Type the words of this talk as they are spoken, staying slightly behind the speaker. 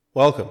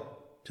Welcome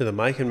to the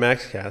Mike and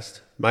Max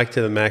cast. Mike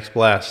to the Max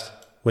Blast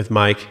with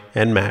Mike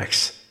and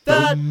Max.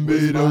 That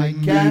was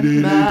Mike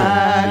and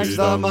Max,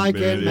 the Mike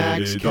and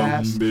Max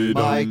cast.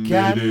 Mike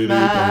and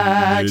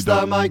Max,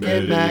 the Mike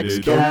and Max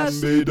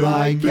cast.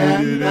 Mike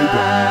and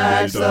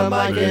Max, the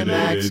Mike and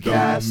Max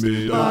cast.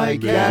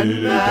 Mike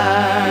and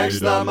Max,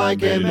 the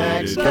Mike and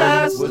Max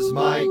cast. Was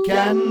Mike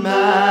and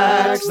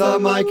Max, the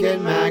Mike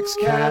and Max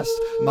cast.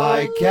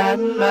 Mike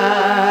and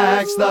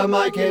Max, the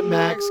Mike and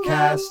Max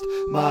cast.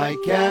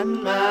 Mike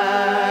and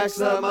Max,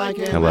 the Mike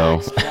and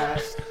Max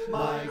cast.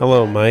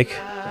 Hello, Mike.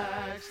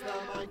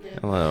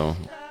 Hello.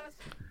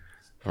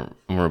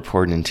 I'm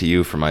reporting to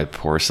you from my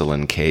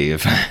porcelain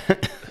cave.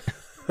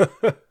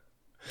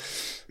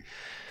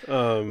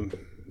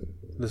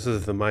 This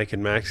is the Mike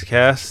and Max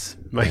cast.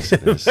 Mike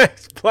and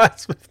Max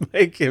Blast with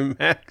Mike and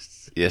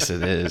Max. Yes,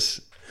 it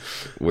is.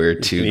 We're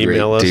two can great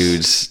email us.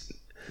 dudes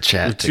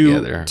chat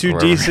together. Two or-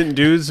 decent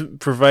dudes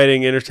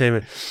providing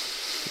entertainment.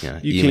 Yeah,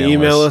 You can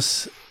email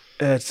us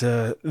at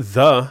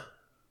the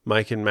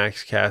Mike and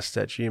Max cast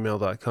at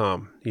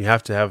gmail.com. You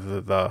have to have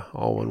the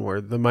all one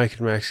word. The Mike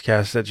and Max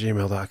cast at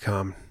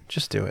gmail.com.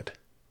 Just do it.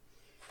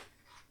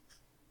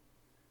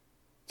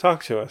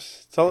 Talk to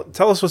us.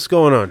 Tell us what's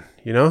going on,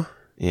 you know?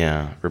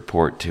 Yeah,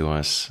 report to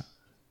us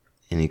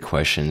any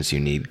questions you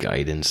need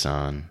guidance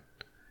on.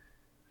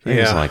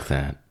 Things Yeah. like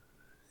that.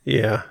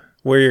 Yeah.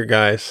 We're your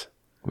guys.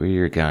 We're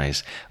your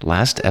guys.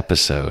 Last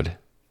episode,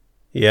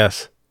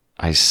 Yes.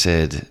 I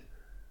said,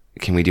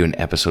 can we do an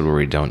episode where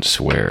we don't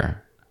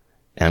swear?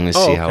 And I'm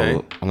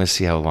gonna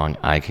see how long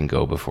I can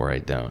go before I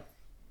don't.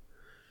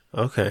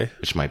 Okay.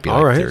 Which might be All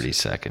like right. 30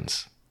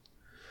 seconds.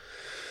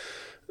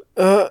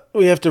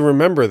 We have to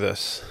remember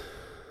this.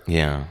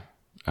 Yeah.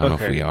 I don't know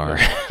if Okay. we are.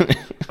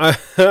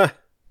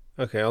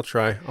 Okay, I'll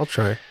try.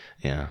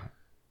 Yeah.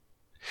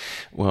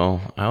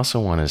 Well, I also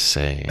want to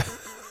say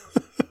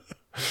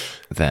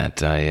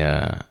that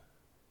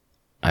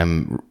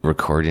I'm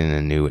recording in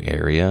a new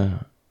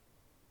area,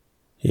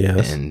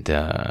 Yes. and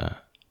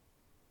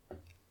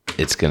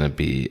it's gonna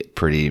be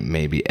pretty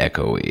maybe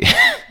echoey.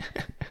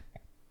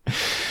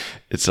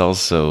 It's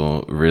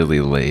also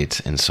really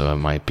late, and so it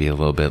might be a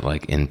little bit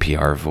like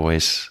NPR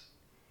voice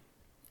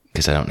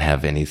because I don't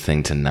have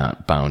anything to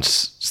not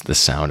bounce the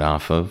sound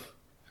off of.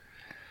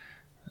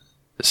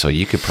 So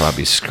you could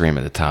probably scream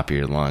at the top of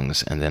your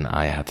lungs, and then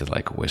I have to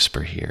like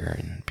whisper here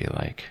and be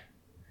like,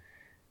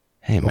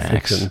 "Hey, We'll fix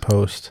Max." it in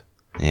post.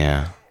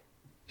 Yeah.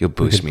 You'll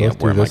boost could me both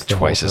up where do I'm this like the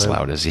whole twice as time.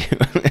 loud as you.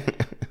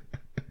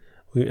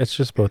 It's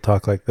just both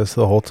talk like this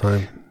the whole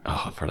time.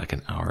 Oh, for like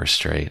an hour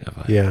straight.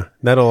 Of Yeah.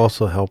 That'll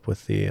also help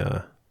with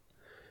the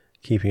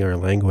keeping our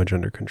language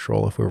under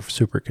control if we're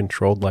super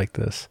controlled like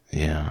this.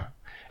 Yeah.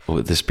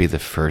 Will this be the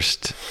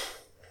first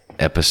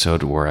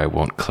episode where I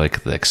won't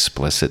click the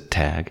explicit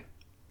tag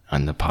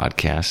on the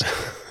podcast?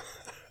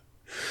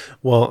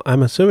 Well,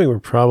 I'm assuming we're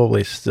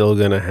probably still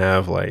going to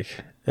have like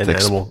an The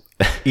animal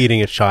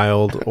eating a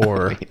child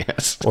or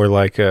Yes. or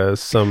like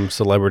some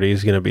celebrity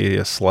is going to be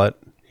a slut,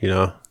 you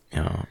know?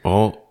 Yeah.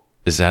 Oh,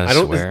 is that a I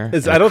don't. swear?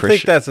 I don't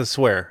think that's a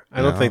swear.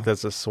 I don't No? think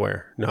that's a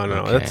swear. No.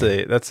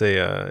 Okay. That's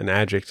an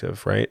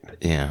adjective, right?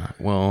 Yeah.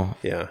 Well,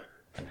 Yeah.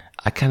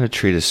 I kind of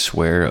treat a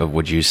swear of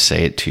would you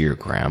say it to your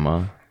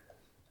grandma?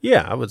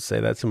 Yeah, I would say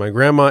that to my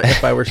grandma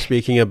if I were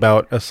speaking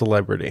about a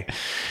celebrity.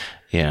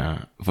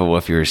 Yeah. But what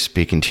if you were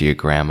speaking to your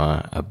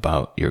grandma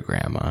about your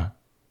grandma?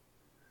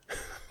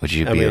 Would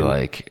you I be mean,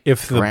 like,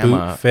 if the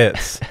Grandma, boot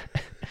fits.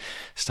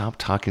 stop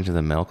talking to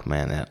the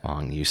milkman that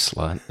long, you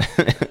slut.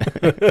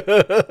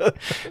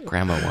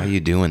 Grandma, why are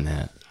you doing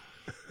that?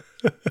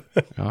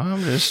 "Oh,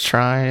 I'm just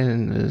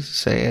trying to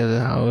say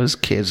how his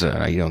kids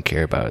are. You don't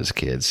care about his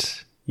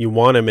kids. You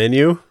want him in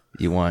you?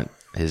 You want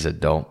his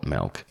adult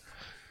milk.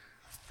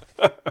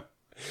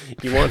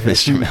 You want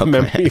his Mr.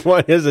 Milkman. you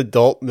want his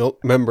adult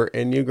milk member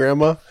in you,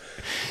 Grandma?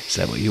 Is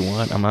that what you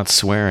want? I'm not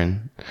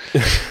swearing.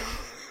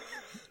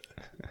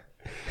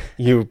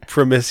 You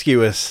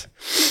promiscuous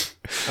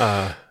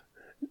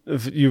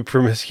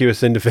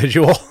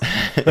individual.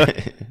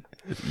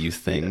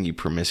 You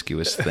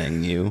promiscuous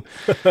thing, you.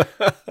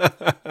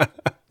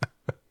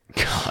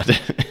 God.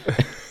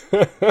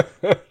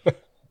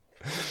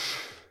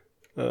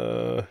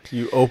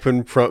 You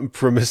open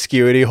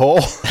promiscuity hole.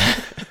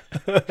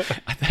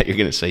 I thought you were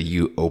going to say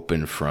you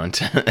open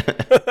front.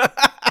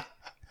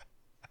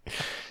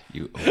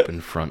 You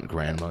open front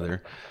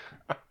grandmother.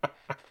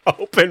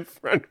 Open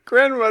front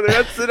grandmother.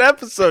 That's an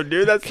episode,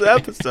 dude. That's the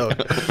episode.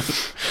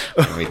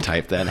 Let me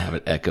type that and have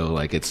it echo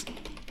like it's...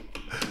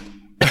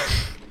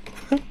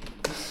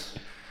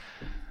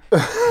 There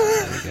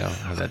we go.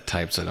 Have that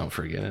typed so I don't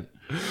forget it.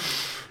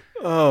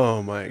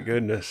 Oh my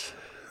goodness.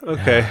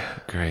 Okay.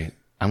 Great.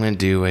 I'm going to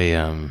do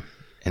an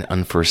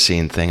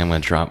unforeseen thing. I'm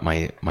going to drop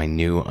my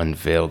new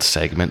unveiled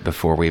segment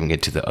before we even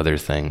get to the other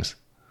things.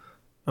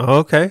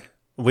 Okay.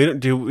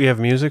 Do we have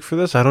music for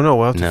this? I don't know.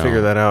 We'll have to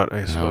figure that out.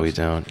 I suppose. No, we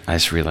don't. I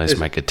just realized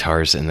my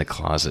guitar's in the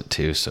closet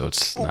too, so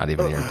it's not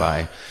even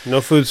nearby.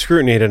 No food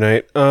scrutiny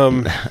tonight.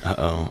 So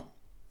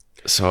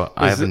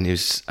I have a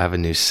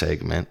new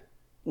segment.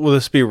 Will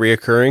this be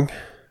reoccurring?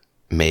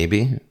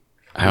 Maybe.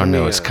 I don't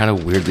know. It's Yeah. kind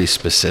of weirdly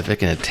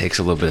specific, and it takes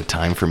a little bit of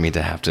time for me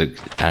to have to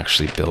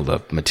actually build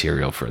up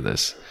material for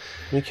this.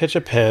 Let me catch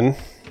a pen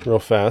real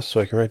fast so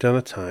I can write down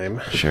the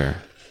time. Sure.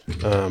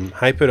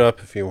 Hype it up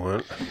if you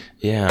want.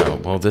 Yeah.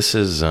 Well, this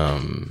is, I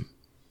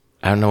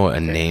don't know a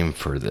name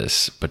for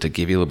this, but to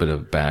give you a little bit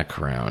of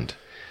background,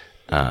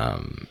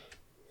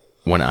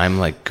 when I'm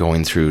like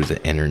going through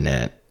the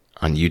internet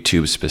on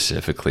YouTube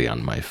specifically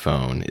on my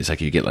phone, it's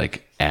like you get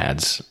like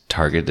ads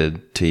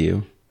targeted to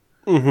you.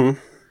 Mm-hmm.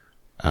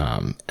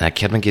 And I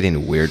kept on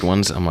getting weird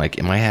ones. I'm like,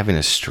 am I having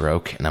a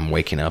stroke? And I'm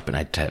waking up and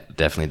I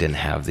definitely didn't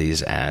have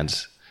these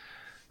ads.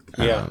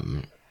 Yeah.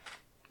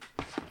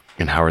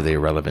 And how are they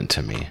relevant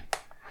to me?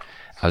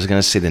 I was going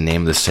to say the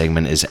name of the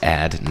segment is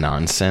Ad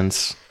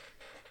Nonsense,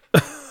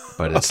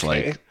 but it's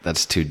like,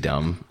 that's too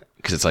dumb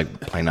because it's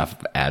like playing off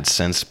of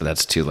AdSense, but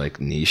that's too like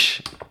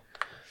niche.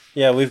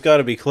 Yeah, we've got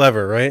to be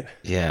clever, right?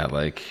 Yeah,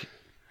 like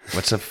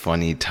what's a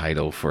funny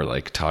title for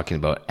like talking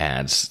about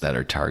ads that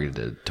are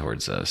targeted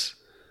towards us?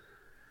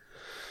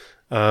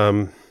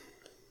 Dad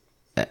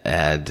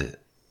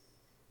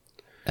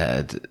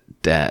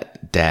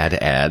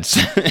ads.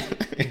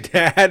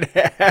 Dad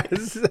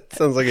has. That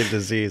sounds like a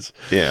disease.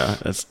 Yeah,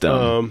 that's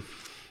dumb.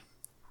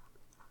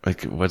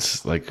 Like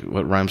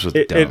what rhymes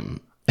with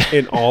dumb?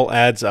 It all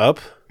adds up.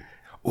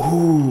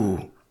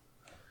 Ooh.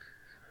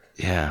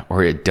 Yeah,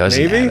 or it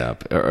doesn't Maybe? add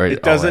up. Or It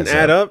all doesn't adds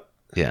add up.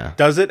 Yeah.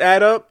 Does it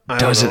add up? I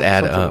Does don't it know,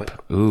 add something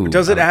up? Ooh.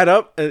 Does it add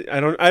up? I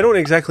don't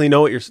exactly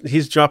know what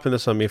he's dropping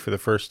this on me for the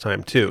first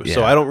time too.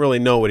 So Yeah. I don't really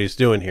know what he's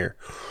doing here.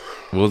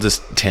 We'll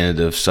just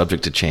tentative,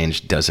 subject to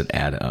change. Does it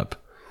add up?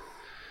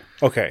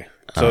 Okay.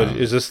 So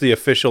is this the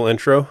official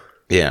intro?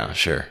 Yeah,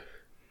 sure.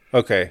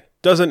 Okay.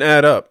 Doesn't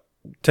add up.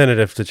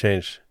 Tentative to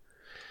change.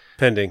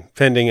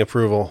 Pending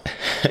approval.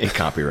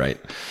 Copyright,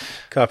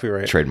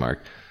 Copyright.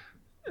 trademark.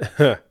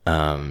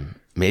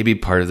 Maybe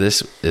part of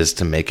this is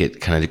to make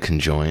it kind of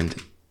conjoined.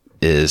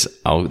 Is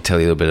I'll tell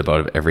you a little bit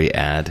about every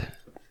ad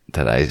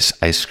that I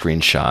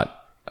screenshot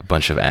a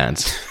bunch of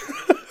ads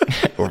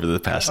over the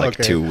past like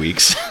Okay. 2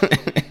 weeks.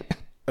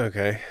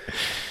 Okay.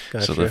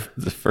 Gotcha. So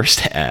the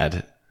first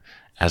ad,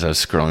 as I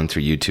was scrolling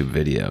through YouTube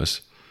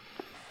videos,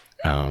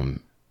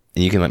 and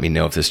you can let me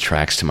know if this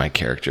tracks to my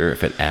character,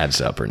 if it adds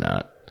up or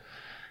not.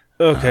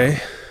 okay.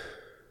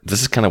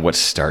 This is kind of what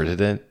started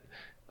it.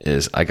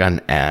 Is I got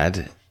an ad,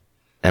 and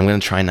I'm going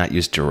to try and not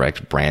use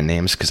direct brand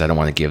names because I don't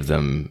want to give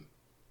them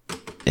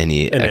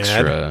any An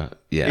extra.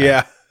 Yeah.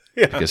 Yeah.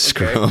 Yeah. Because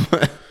screw them.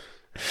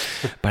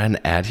 But an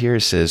ad here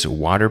says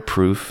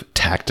waterproof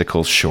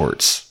tactical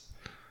shorts.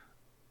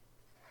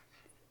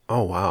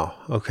 Oh wow.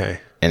 Okay.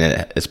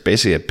 And it's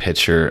basically a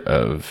picture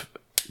of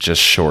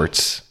just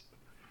shorts,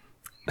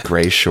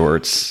 gray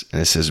shorts,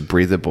 and it says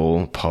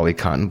breathable poly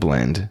cotton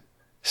blend.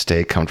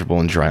 Stay comfortable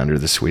and dry under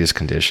the toughest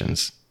conditions.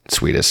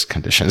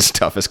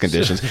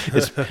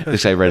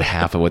 It's I read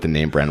half of what the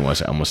name brand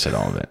was. I almost said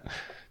all of it.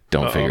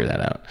 Don't figure that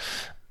out.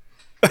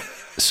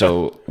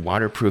 So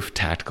waterproof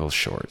tactical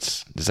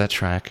shorts. Does that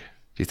track?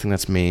 Do you think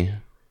that's me?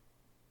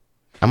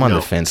 I'm on No.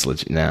 the fence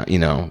now. You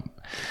know.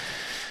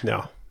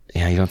 No.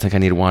 Yeah, you don't think I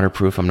need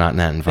waterproof? I'm not in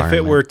that If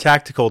environment. it were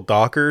tactical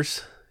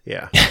Dockers,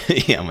 yeah.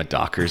 Yeah, I'm a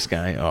Dockers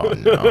guy. Oh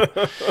no.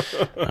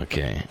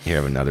 Okay, here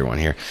I have another one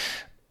here.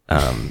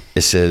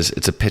 It says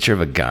it's a picture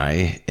of a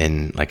guy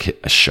in like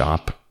a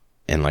shop,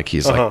 and like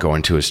he's like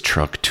going to his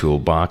truck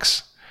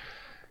toolbox,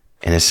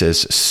 and it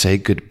says "Say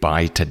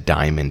goodbye to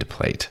diamond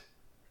plate,"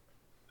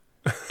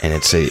 and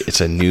it's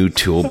a new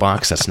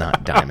toolbox that's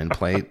not diamond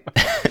plate.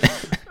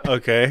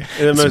 Okay.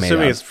 And I'm made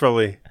assuming up. it's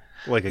probably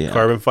like a Yeah.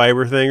 carbon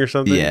fiber thing or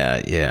something.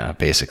 Yeah,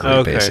 basically.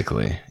 Okay. You think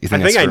I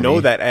think that's I for know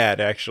me? that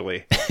ad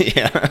actually.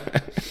 Yeah.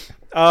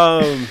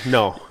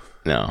 No.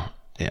 No.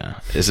 Yeah.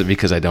 Is it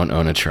because I don't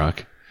own a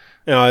truck?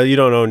 No, you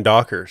don't own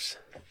Dockers.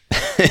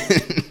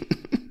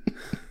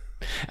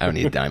 I don't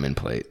need diamond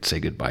plate. Say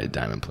goodbye to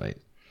diamond plate.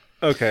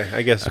 Okay,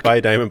 I guess buy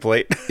diamond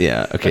plate.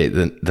 Yeah. Okay.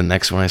 The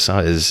next one I saw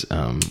is,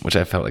 which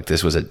I felt like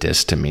this was a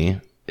diss to me.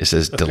 It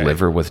says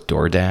deliver with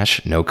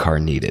DoorDash, no car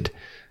needed.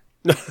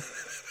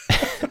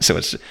 So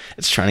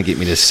it's trying to get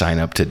me to sign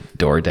up to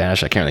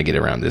DoorDash. I can't really get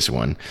around this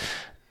one.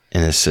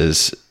 And it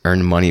says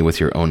earn money with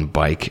your own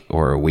bike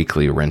or a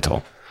weekly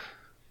rental.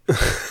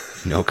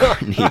 No car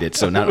needed.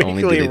 So not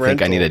only do Weekly they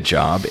think I need a rental.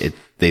 job,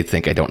 they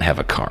think I don't have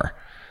a car.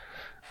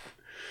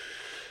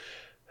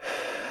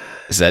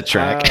 Is that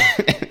track?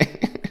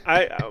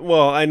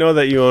 I know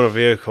that you own a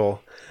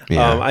vehicle.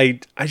 Yeah. I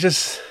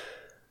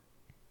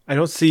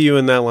don't see you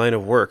in that line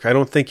of work. I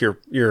don't think you're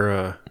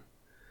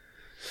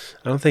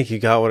I don't think you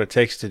got what it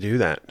takes to do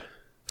that.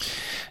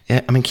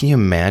 Yeah, I mean, can you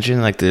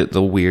imagine like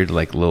the weird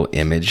like little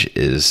image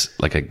is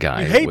like a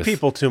guy You hate with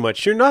people too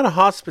much. You're not a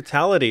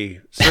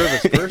hospitality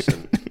service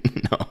person.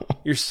 no.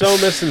 You're so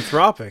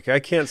misanthropic. I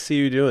can't see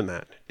you doing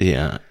that.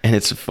 Yeah, and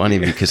it's funny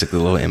because like the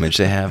little image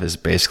they have is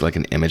basically like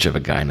an image of a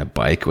guy on a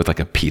bike with like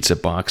a pizza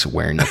box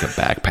wearing like a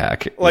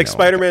backpack, Like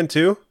Spider-Man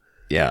 2?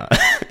 Yeah.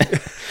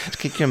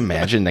 Can you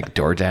imagine like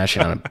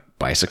DoorDash on a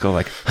bicycle,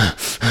 like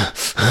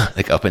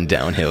up and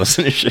down hills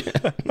and shit?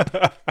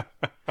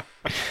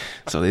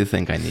 So they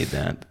think I need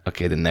that.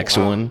 Okay, the next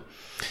one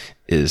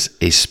is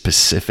a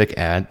specific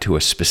ad to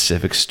a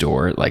specific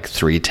store like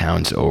 3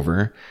 towns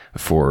over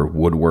for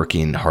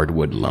woodworking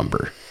hardwood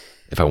lumber.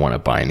 If I want to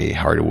buy any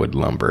hardwood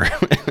lumber.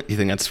 You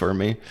think that's for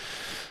me?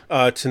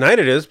 Tonight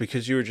it is,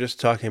 because you were just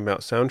talking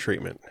about sound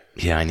treatment.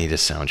 Yeah, I need a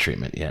sound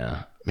treatment.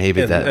 Yeah.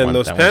 Maybe And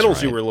those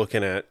panels you were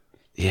looking at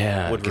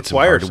would get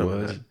require some some of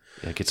hardwood.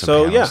 that. Yeah, get some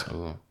So, panels. yeah.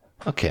 Ooh.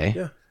 Okay.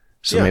 Yeah.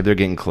 So Yeah. maybe they're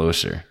getting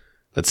closer.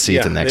 Let's see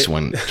if Yeah, the next they-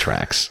 one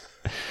tracks.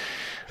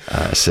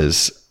 It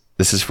says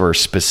this is for a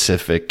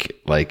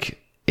specific like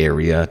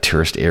area,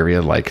 tourist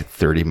area, like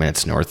 30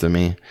 minutes north of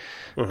me,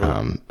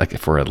 like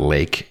for a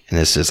lake. And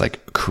this is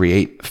like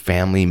create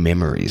family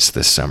memories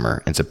this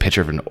summer. And it's a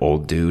picture of an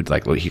old dude,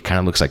 like he kind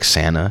of looks like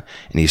Santa,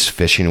 and he's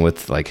fishing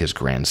with like his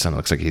grandson. It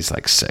looks like he's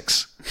like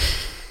 6.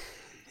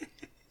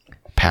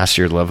 Pass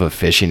your love of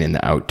fishing in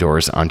the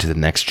outdoors onto the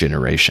next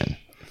generation.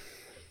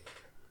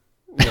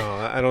 No,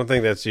 I don't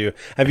think that's you.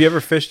 Have you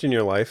ever fished in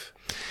your life?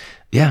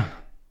 Yeah.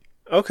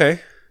 Okay.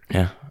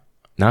 Yeah.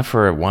 Not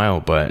for a while,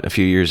 but a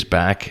few years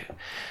back,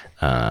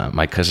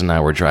 my cousin and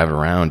I were driving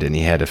around, and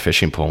he had a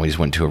fishing pole, and we just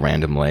went to a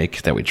random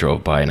lake that we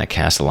drove by, and I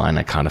cast a line.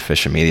 I caught a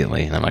fish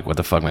immediately. And I'm like, what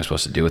the fuck am I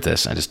supposed to do with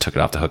this? And I just took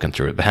it off the hook and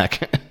threw it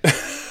back.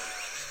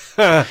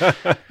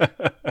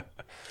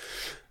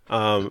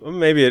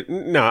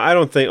 No, I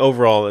don't think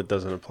overall it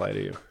doesn't apply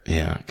to you.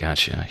 Yeah,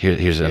 gotcha.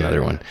 Here's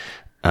another one.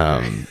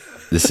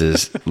 This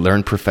is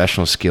learn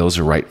professional skills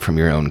right from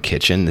your own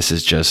kitchen. This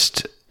is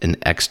just an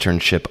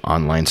externship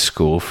online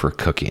school for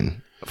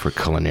cooking, for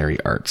culinary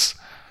arts.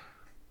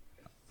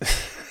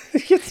 You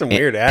get some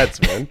weird ads,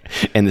 man.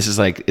 And this is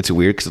like, it's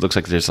weird because it looks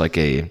like there's like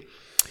a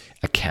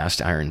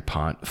cast iron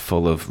pot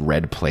full of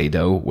red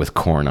Play-Doh with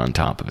corn on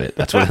top of it.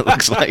 That's what it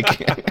looks like.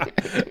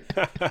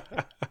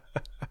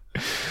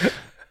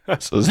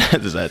 So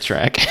does that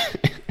track?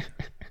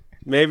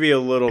 Maybe a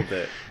little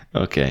bit.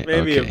 Okay.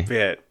 Maybe okay. a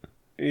bit.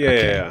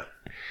 Yeah.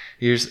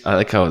 I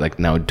like how like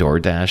now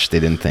DoorDash, they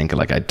didn't think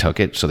like I took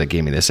it, so they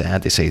gave me this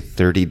ad. They say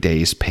 30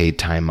 days paid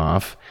time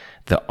off.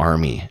 The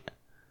Army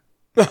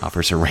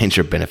offers a range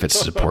of benefits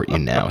to support you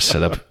now.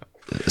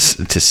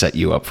 To set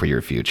you up for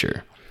your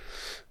future.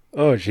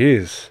 Oh,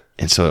 jeez.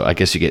 And so I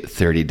guess you get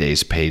 30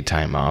 days paid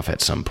time off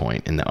at some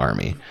point in the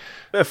Army.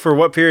 For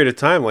what period of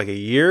time? Like a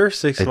year,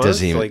 6 months?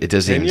 Doesn't even, like it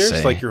doesn't 10 even years?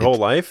 say. Like your whole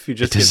life? You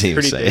just get doesn't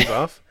even 30 say. days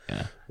off?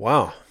 Yeah.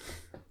 Wow.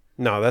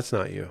 No, that's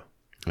not you.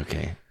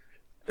 Okay.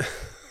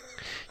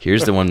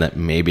 Here's the one that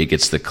maybe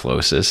gets the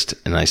closest,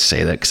 and I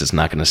say that because it's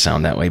not going to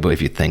sound that way, but if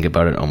you think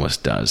about it, it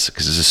almost does,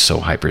 because this is so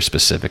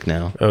hyper-specific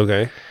now.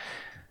 Okay.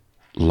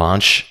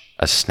 Launch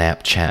a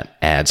Snapchat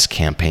ads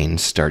campaign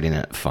starting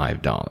at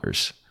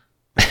 $5.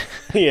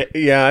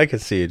 Yeah, I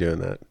could see you doing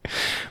that.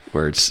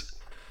 Where it's,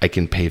 I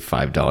can pay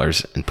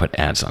 $5 and put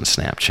ads on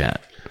Snapchat.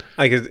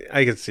 I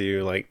could see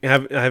you like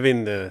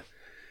having the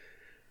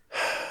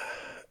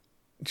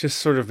just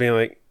sort of being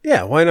like,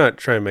 yeah, why not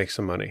try and make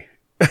some money?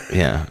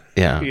 Yeah.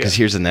 Because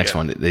here's the next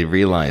one. They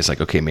realize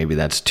like, okay, maybe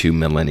that's 2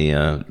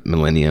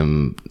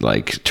 millennium,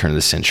 like turn of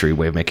the century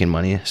way of making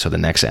money. So the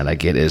next ad I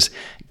get is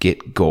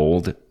get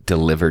gold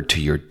delivered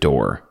to your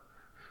door.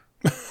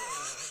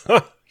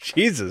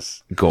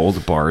 Jesus.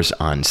 Gold bars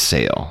on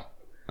sale.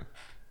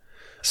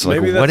 So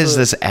Maybe like, what that's is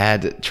this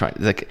ad trying?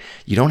 Like,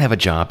 you don't have a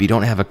job, you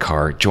don't have a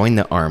car, join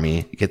the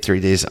Army, get 30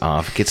 days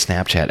off, get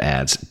Snapchat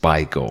ads,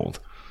 buy gold,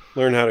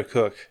 Learn how to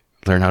cook.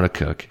 learn how to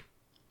cook.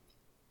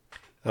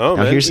 Oh,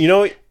 Now, man.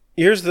 here's-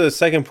 Here's the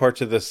second part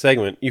to this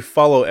segment. You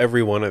follow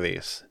every one of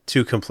these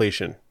to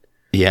completion.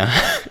 Yeah.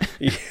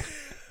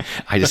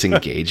 I just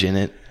engage in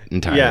it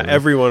entirely. Yeah,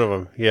 every one of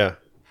them. Yeah.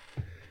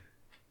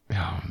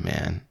 Oh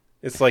man.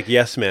 It's like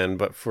Yes Man,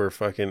 but for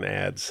fucking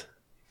ads.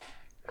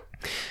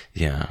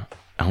 Yeah.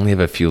 I only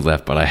have a few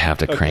left, but I have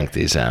to crank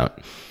these out.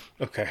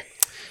 Okay.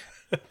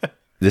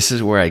 This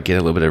is where I get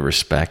a little bit of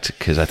respect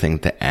because I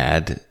think the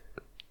ad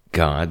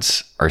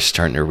gods are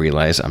starting to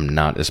realize I'm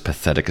not as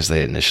pathetic as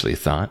they initially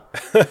thought.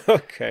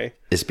 Okay.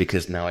 Is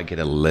because now I get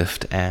a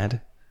Lyft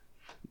ad.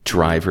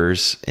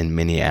 Drivers in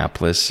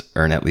Minneapolis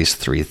earn at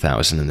least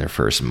 $3,000 in their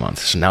first month.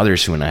 So now they're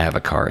assuming I have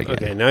a car again.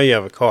 Okay, now you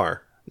have a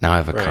car. Now I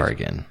have a car Right.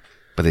 again.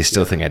 But they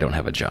still think I don't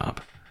have a job.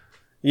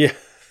 Yeah.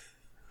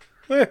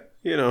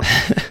 You know.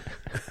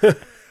 And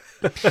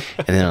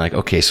then they're like,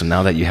 okay, so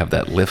now that you have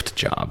that Lyft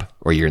job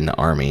or you're in the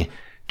Army,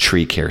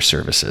 tree care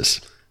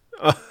services.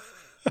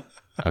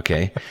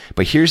 Okay?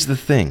 But here's the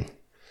thing.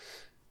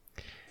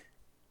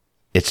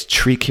 It's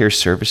tree care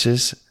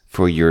services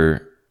for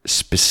your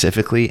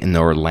specifically in the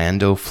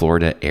Orlando,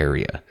 Florida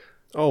area.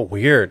 Oh,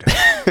 weird.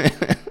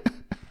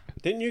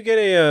 Didn't you get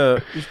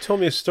you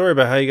told me a story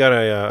about how you got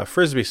a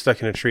Frisbee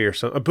stuck in a tree or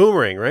something. A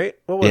boomerang, right?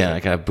 What was Yeah, it? I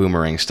got a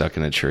boomerang stuck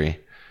in a tree.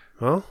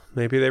 Well,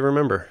 maybe they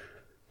remember.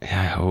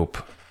 Yeah, I hope.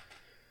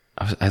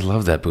 I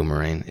love that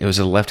boomerang. It was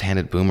a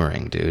left-handed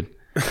boomerang, dude.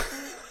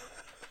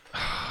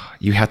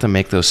 You have to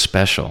make those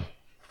special.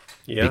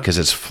 Yeah. Because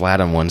it's flat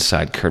on one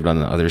side, curved on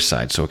the other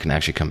side, so it can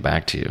actually come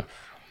back to you.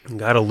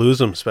 Got to lose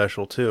them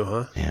special too,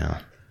 huh? Yeah.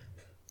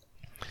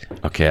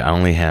 Okay, I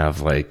only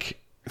have like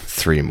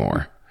 3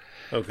 more.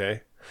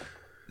 Okay.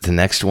 the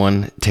next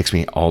one takes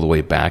me all the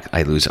way back.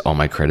 I lose all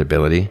my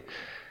credibility.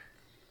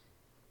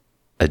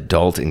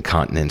 Adult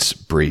incontinence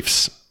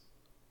briefs.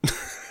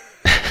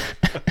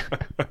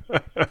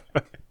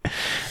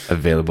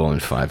 Available in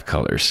 5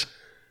 colors.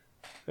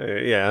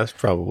 Yeah, that's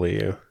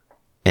probably you.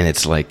 And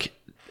it's like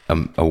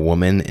a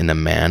woman and a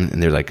man,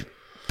 and they're like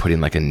putting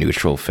like a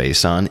neutral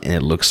face on, and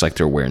it looks like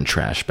they're wearing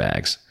trash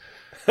bags.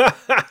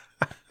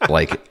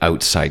 Like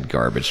outside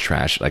garbage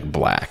trash, like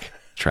black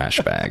trash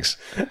bags.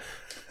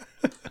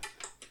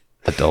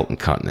 Adult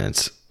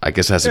incontinence. I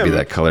guess it has to be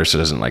that color so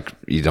it doesn't like,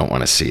 you don't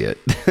want to see it.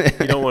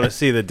 You don't want to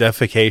see the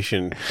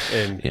defecation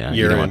and Yeah, urine.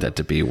 you don't want that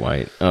to be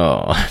white.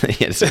 Oh,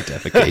 it's a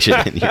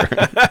defecation in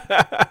urine.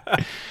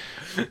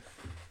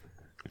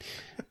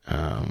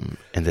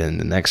 And then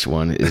the next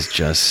one is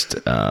just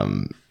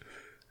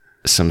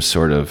some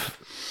sort of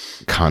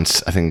I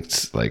think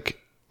it's like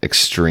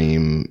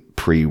extreme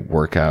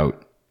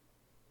pre-workout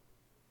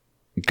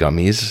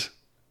gummies.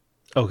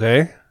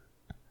 Okay.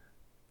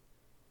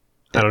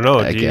 I don't know.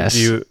 I guess.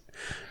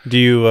 Do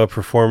you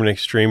perform an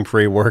extreme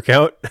free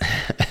workout?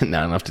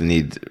 Not enough to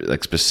need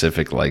like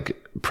specific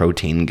like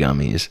protein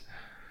gummies.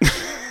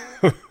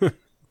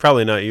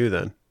 Probably not you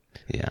then.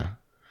 Yeah.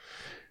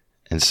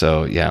 And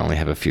so, yeah, I only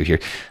have a few here.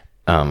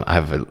 I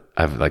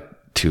have like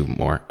 2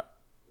 more.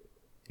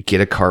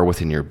 Get a car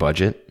within your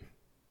budget.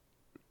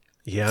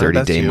 Yeah.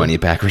 30-day money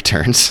back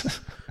returns.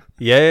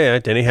 Yeah.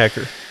 Denny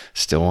Hecker.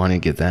 Still want to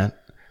get that.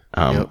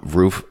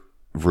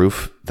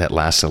 Roof that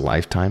lasts a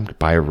lifetime.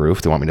 Buy a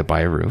roof. They want me to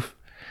buy a roof.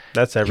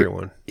 That's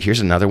everyone.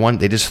 Here's another one.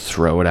 They just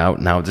throw it out.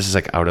 Now, this is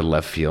like out of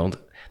left field.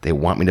 They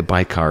want me to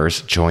buy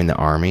cars, join the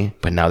army,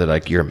 but now they're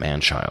like, you're a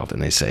man-child.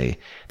 And they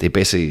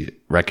basically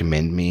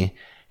recommend me,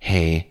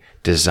 hey,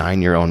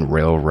 design your own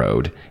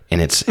railroad.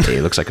 And it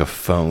looks like a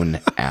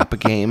phone app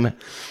game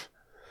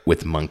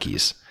with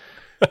monkeys.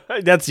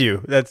 That's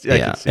you. I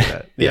can see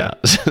that. Yeah.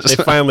 They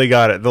finally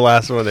got it. The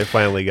last one, they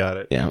finally got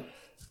it. Yeah.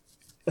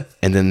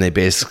 And then they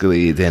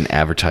basically then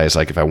advertise,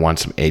 like, if I want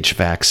some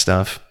HVAC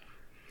stuff.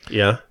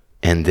 Yeah.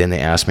 And then they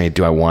asked me,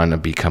 do I want to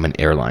become an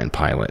airline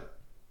pilot?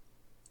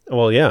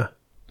 Well, yeah.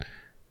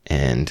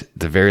 And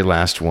the very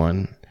last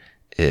one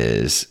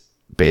is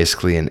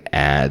basically an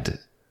ad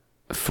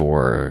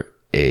for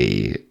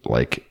a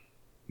like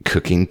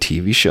cooking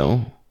TV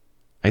show,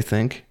 I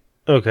think.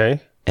 Okay.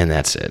 And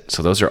that's it.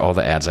 So those are all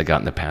the ads I got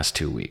in the past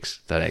 2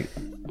 weeks that I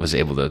was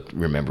able to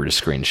remember to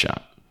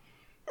screenshot.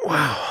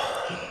 Wow.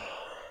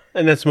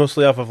 And that's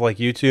mostly off of like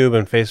YouTube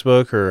and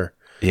Facebook or?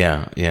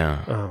 Yeah.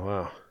 Oh,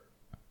 wow.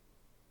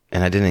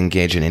 And I didn't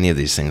engage in any of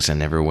these things. I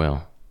never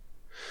will.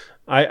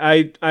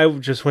 I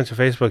just went to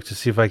Facebook to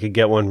see if I could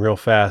get one real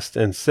fast,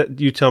 and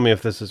you tell me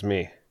if this is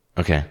me.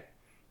 Okay.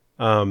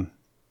 Again,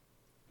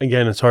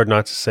 it's hard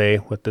not to say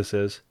what this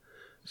is,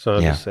 so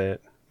I'll just say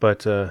it.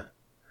 But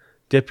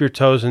dip your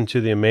toes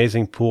into the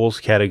amazing pools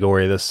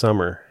category this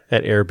summer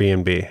at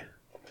Airbnb.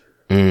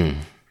 That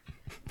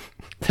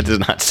does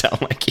not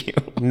sound like you.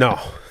 No.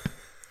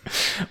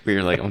 We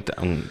were like,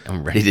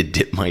 I'm ready to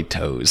dip my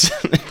toes.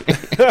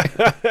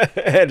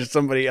 At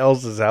somebody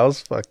else's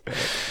house? Fuck that.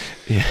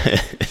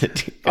 Yeah.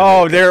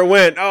 Oh, there it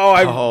went.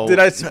 Oh,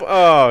 Jesus.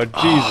 Oh,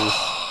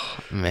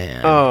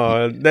 man.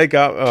 Oh, they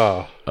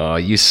got, Oh,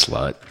 you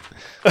slut.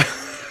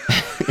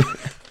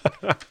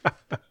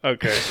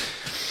 Okay.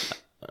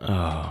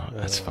 Oh,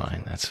 that's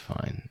fine. That's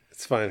fine.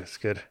 It's fine. It's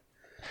good.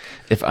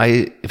 If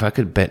I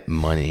could bet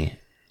money,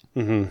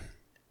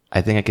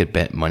 I think I could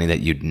bet money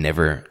that you'd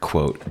never,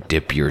 quote,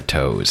 dip your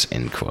toes,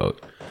 end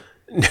quote.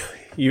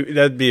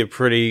 That'd be a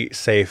pretty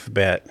safe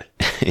bet.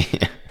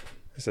 Yeah.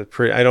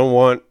 I don't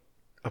want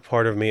a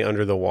part of me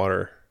under the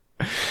water.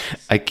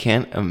 I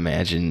can't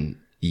imagine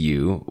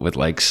you with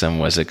like some,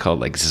 what's it called,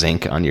 like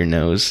zinc on your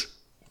nose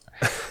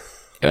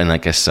and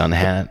like a sun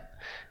hat,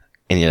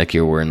 and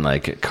you're wearing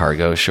like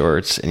cargo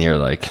shorts, and you're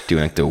like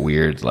doing like the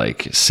weird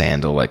like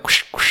sandal like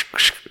whoosh, whoosh,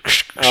 whoosh,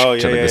 whoosh,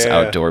 whoosh, to like this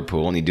outdoor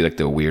pool, and you do like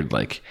the weird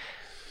like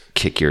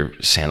kick your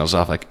sandals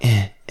off like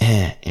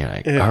and you're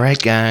like, all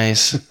right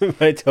guys.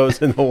 My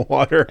toes in the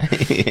water.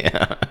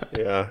 Yeah.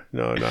 Yeah.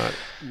 No, not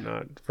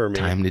for me.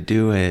 Time to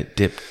do it.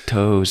 Dip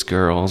toes,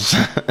 girls. No,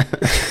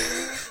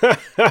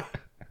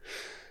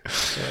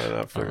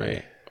 not for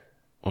me.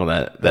 Well,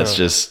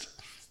 that's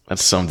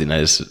something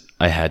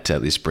I had to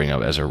at least bring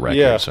up as a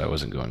record, so I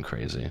wasn't going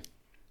crazy.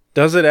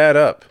 Does it add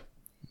up?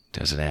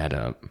 Does it add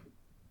up?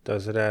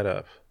 Does it add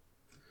up?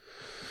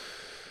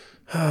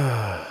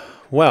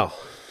 Well,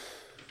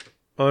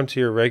 on to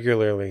your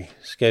regularly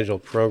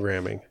scheduled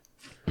programming.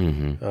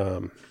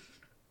 Mm-hmm.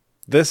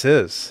 This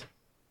is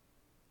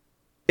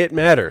It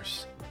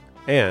Matters,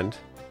 and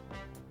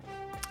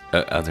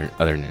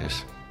other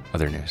news.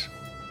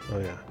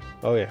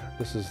 Oh yeah.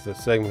 This is the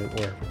segment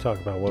where we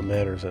talk about what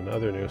matters in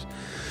other news.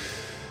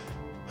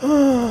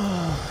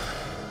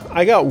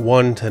 I got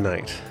one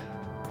tonight.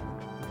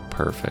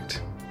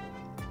 Perfect.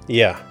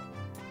 Yeah,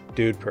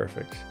 dude,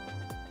 perfect.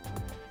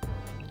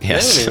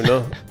 Yes.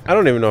 I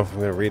don't even know if I'm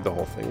going to read the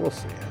whole thing. We'll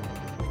see.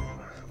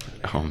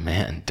 Oh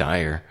man,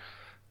 dire.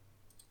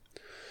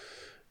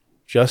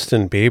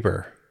 Justin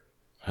Bieber.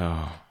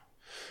 Oh.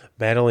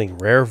 battling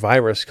rare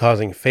virus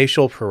causing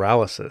facial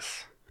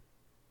paralysis.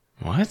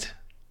 What?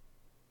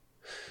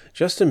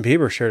 Justin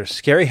Bieber shared a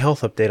scary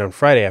health update on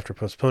Friday after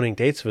postponing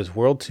dates of his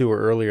world tour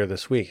earlier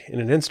this week. In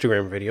an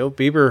Instagram video,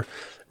 Bieber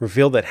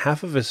revealed that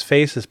half of his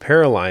face is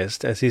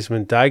paralyzed as he's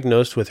been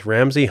diagnosed with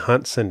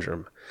Ramsay-Hunt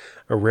syndrome,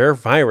 a rare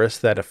virus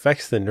that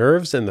affects the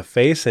nerves in the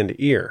face and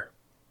ear.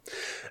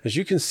 As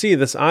you can see,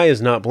 this eye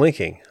is not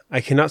blinking. I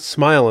cannot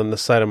smile on the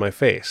side of my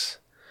face.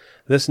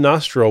 This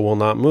nostril will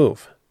not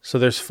move, so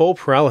there's full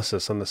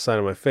paralysis on the side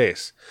of my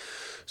face.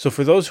 So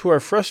for those who are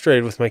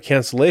frustrated with my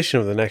cancellation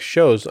of the next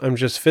shows, I'm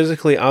just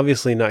physically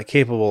obviously not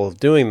capable of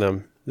doing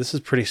them. This is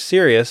pretty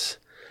serious.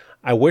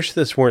 I wish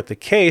this weren't the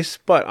case,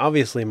 but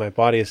obviously my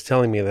body is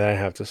telling me that I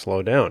have to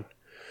slow down.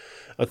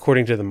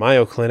 According to the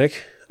Mayo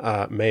Clinic,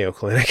 Ramsay-Hunt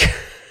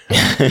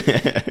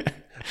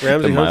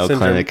The Mayo syndrome,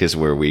 Clinic is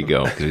where we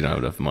go because we don't have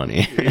enough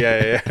money.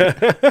 yeah.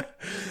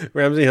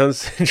 Ramsay-Hunt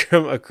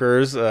syndrome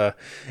occurs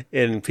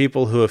in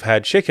people who have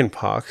had chicken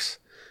pox.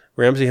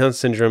 Ramsay-Hunt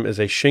syndrome is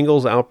a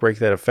shingles outbreak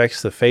that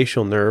affects the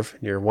facial nerve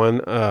near one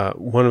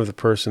of the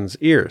person's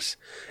ears.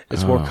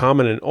 It's more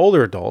common in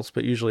older adults,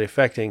 but usually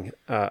affecting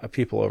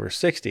people over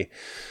 60.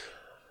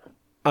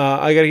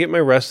 I got to get my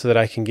rest so that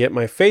I can get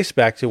my face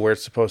back to where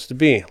it's supposed to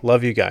be.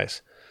 Love you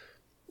guys.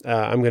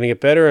 I'm going to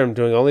get better. I'm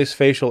doing all these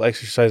facial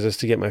exercises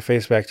to get my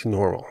face back to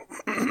normal.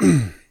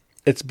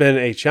 It's been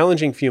a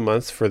challenging few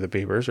months for the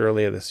Biebers.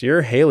 Earlier this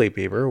year, Hailey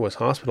Bieber was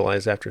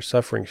hospitalized after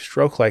suffering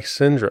stroke-like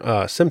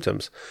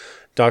symptoms.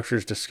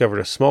 Doctors discovered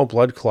a small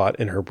blood clot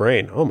in her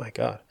brain. Oh, my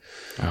God.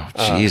 Oh,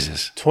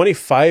 Jesus.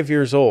 25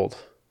 years old.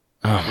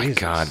 Oh, my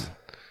God.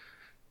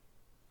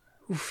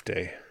 Oof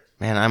day.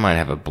 Man, I might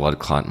have a blood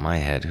clot in my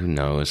head. Who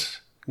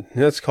knows?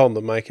 That's called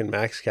the Mike and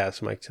Max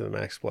cast. Mike to the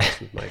Max Blast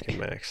with Mike and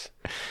Max.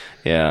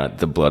 Yeah,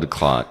 the blood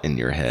clot in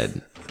your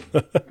head.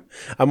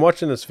 I'm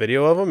watching this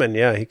video of him, and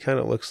yeah, he kind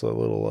of looks a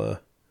little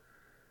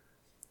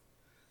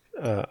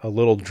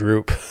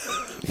droop.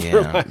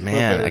 Yeah,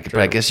 man. But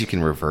I guess you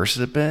can reverse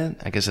it a bit.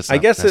 I guess it's. I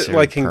guess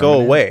it can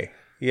go away.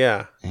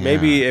 Yeah.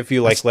 Maybe if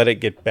you let it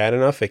get bad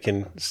enough, it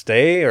can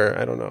stay, or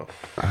I don't know.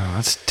 Oh,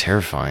 that's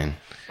terrifying.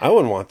 I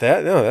wouldn't want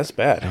that. No, that's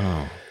bad.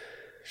 Oh,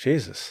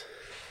 Jesus.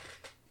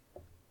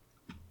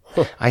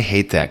 I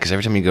hate that because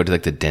every time you go to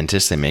the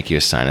dentist, they make you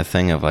sign a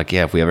thing of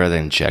if we ever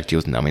inject you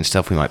with numbing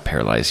stuff, we might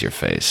paralyze your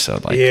face. So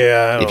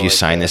if you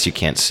sign this, you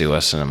can't sue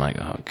us. And I'm like,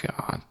 oh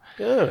God.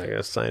 Yeah, I'm not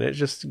gonna sign it.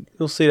 Just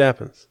you'll see it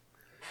happens.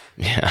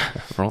 Yeah,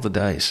 roll the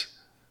dice.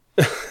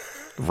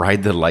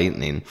 Ride the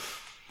lightning.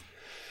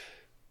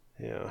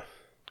 Yeah.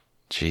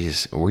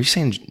 Jeez, were you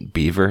saying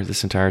beaver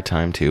this entire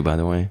time too? By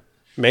the way,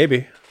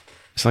 maybe.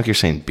 It's like you're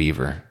saying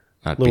beaver,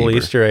 not little beaver.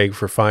 Easter egg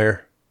for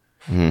fire.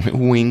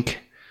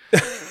 Wink.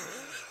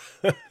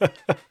 Oh,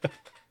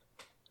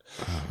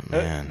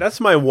 man. That's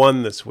my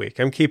one this week.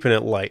 I'm keeping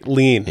it light,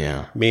 lean,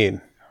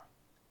 mean.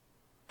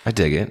 I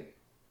dig it.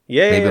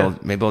 Yeah.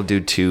 Maybe I'll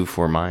do 2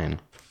 for mine.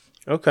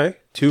 Okay,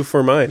 2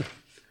 for mine.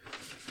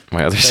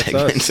 My other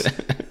segment.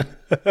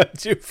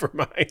 2 for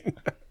mine.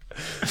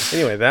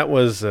 Anyway, that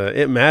was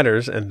It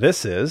Matters, and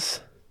this is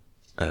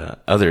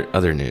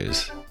other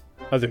news.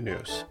 Other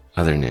news.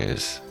 Other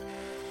news.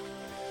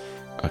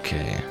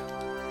 Okay.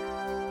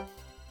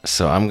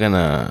 So I'm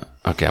gonna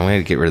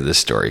get rid of this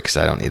story because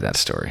I don't need that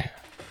story.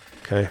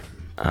 Okay.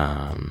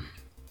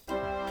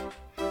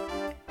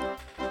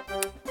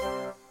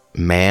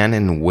 Man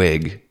in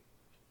wig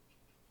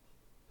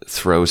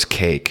throws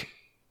cake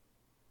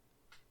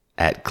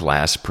at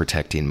glass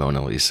protecting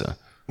Mona Lisa.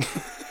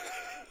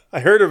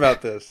 I heard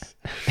about this.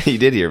 You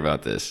did hear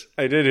about this.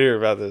 I did hear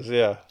about this,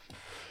 yeah.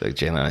 Like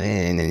Jalen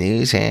in the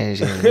news.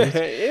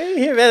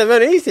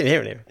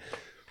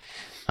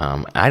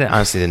 I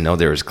honestly didn't know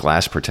there was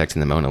glass protecting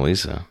the Mona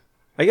Lisa.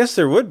 I guess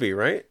there would be,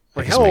 right?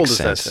 How old is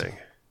that thing?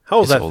 How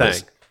old is that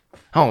thing?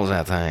 How old is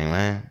that thing,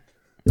 man?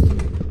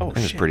 Oh, I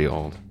think it's pretty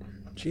old.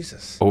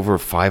 Jesus. Over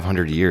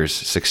 500 years,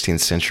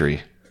 16th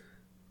century.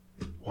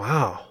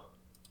 Wow.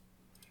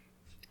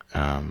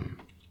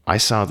 I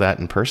saw that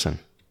in person.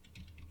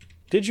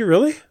 Did you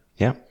really?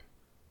 Yeah.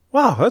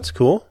 Wow, that's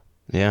cool.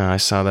 Yeah, I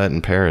saw that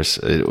in Paris.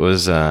 It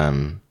was,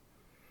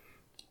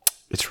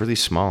 it's really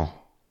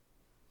small.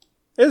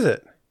 Is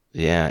it?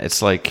 Yeah,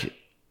 it's like,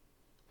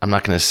 I'm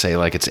not going to say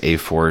it's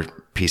A4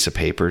 piece of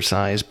paper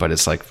size, but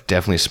it's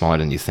definitely smaller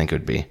than you think it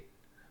would be.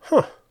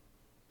 Huh.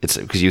 It's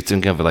because you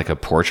think of a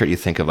portrait, you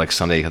think of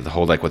somebody could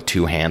hold with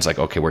 2 hands,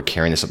 okay, we're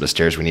carrying this up the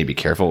stairs, we need to be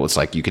careful. It's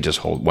you could just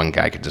hold, one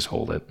guy could just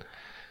hold it.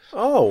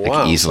 Oh,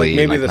 wow. Easily.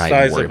 Maybe the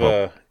size of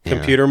a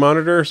computer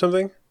monitor or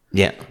something?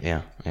 Yeah.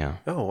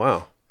 Oh,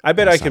 wow. I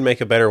bet I could make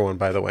a better one,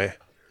 by the way.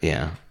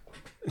 Yeah.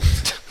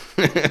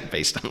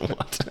 Based on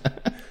what?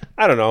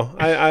 I don't know.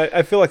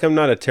 I feel like I'm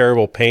not a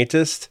terrible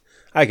paintist.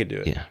 I could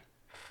do it.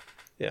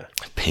 Yeah.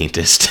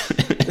 Paintist.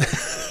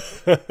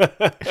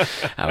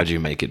 How would you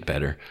make it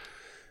better?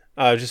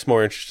 Just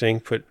more interesting.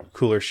 Put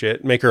cooler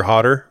shit. Make her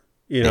hotter.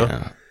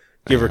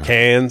 Give her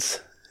cans.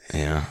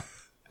 Yeah.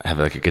 Have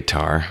a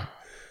guitar.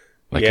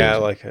 Like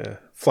a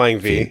Flying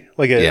V.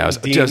 Like a I was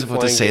just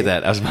about to say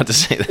that. I was about to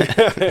say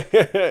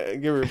that.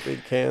 Give her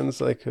big cans,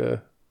 like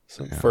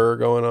some fur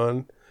going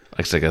on.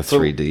 It's like a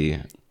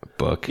 3D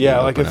book.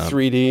 Yeah, like a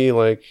 3D,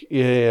 like,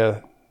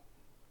 yeah.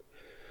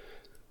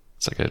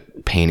 It's like a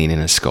painting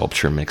and a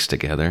sculpture mixed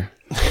together.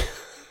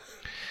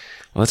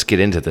 Let's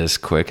get into this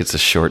quick. It's a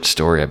short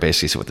story. I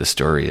basically see what the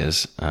story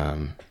is.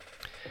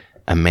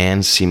 A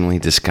man seemingly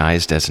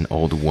disguised as an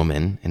old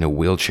woman in a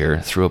wheelchair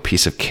threw a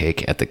piece of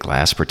cake at the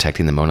glass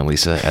protecting the Mona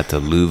Lisa at the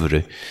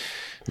Louvre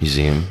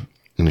Museum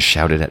and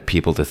shouted at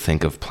people to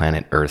think of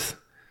planet Earth.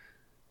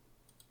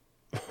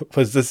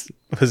 Was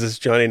this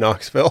Johnny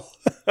Knoxville?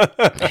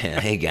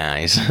 Hey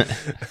guys.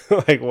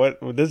 Like, what?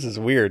 This is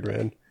weird,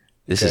 man.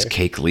 This is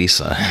Cake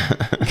Lisa.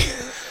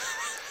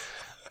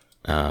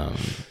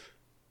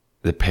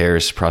 The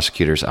Paris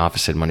prosecutor's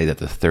office said Monday that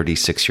the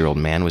 36-year-old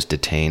man was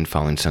detained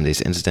following Sunday's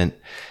incident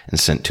and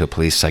sent to a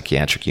police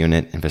psychiatric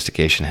unit.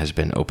 Investigation has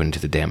been opened to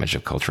the damage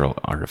of cultural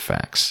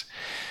artifacts.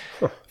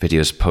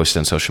 Videos posted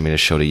on social media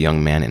showed a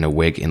young man in a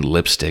wig and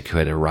lipstick who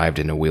had arrived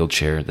in a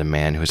wheelchair. The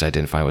man, whose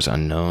identity was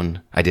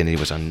unknown,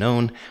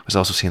 was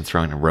also seen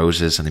throwing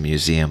roses in the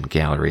museum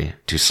gallery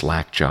to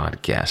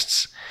slack-jawed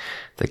guests.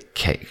 The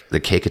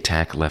cake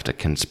attack left a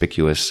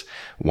conspicuous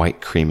white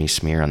creamy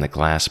smear on the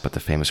glass, but the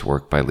famous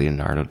work by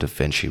Leonardo da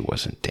Vinci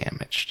wasn't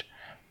damaged.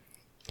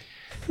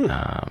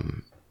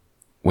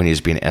 When he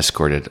was being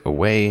escorted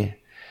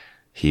away,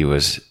 he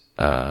was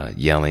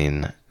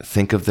yelling,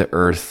 "Think of the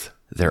earth.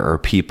 There are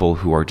people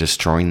who are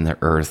destroying the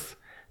earth.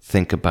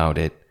 Think about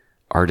it.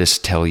 Artists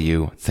tell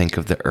you, think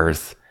of the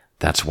earth.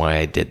 That's why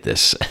I did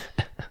this."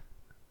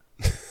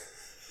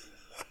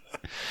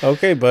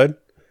 Okay, bud.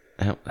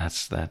 Yep,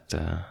 that's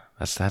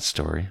that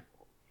story.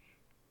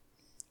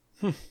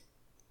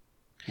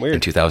 Weird.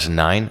 In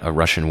 2009, a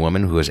Russian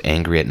woman who was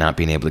angry at not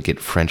being able to get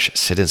French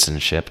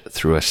citizenship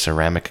threw a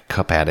ceramic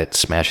cup at it,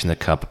 smashing the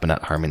cup but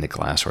not harming the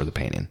glass or the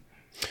painting.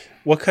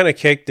 What kind of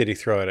cake did he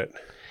throw at it?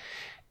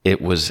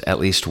 It was at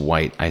least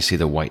white. I see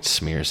the white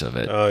smears of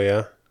it. Oh,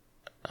 yeah?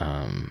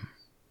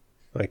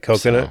 Like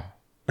coconut?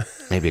 So,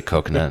 maybe a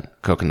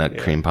coconut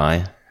cream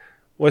pie.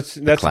 That's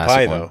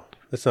pie, though.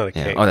 That's not a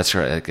cake. Oh, that's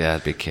right.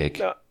 That'd be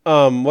cake.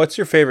 What's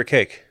your favorite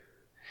cake?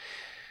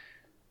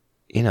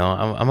 You know,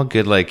 I'm a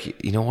good,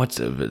 like, you know what's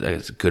a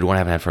good one I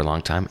haven't had for a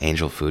long time?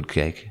 Angel food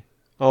cake.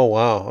 Oh,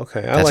 wow.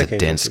 Okay. That's like a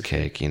dense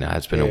cake. You know,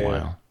 it's been a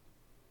while.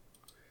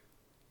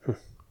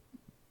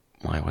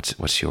 Why?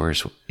 What's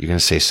yours? You're gonna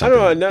say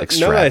something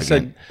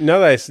extravagant. Now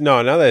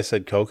that I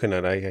said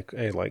coconut, I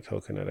like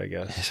coconut, I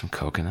guess. Some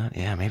coconut?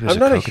 Yeah, maybe it's a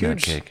coconut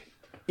cake.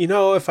 You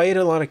know, if I eat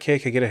a lot of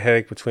cake, I get a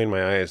headache between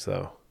my eyes,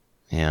 though.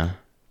 Yeah.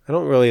 I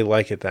don't really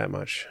like it that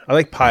much. I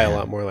like pie a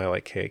lot more than I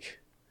like cake.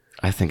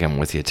 I think I'm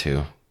with you,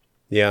 too.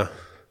 Yeah.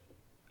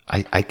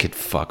 I could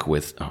fuck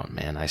with... Oh,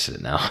 man, I said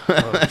it now.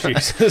 Oh,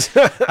 Jesus.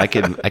 I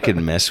could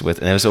mess with...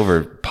 And it was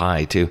over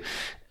pie, too.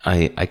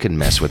 I could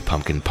mess with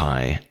pumpkin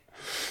pie.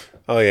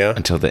 Oh, yeah?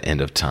 Until the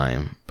end of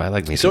time. But I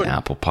like me some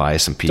apple pie,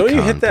 some pecan pie.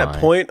 Don't you hit that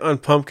point on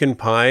pumpkin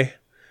pie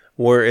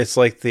where it's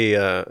like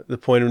the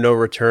point of no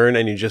return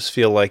and you just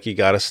feel like you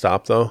got to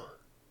stop, though?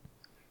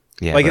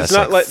 Yeah, like it's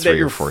not like 3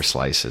 or 4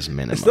 slices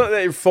minimum. It's not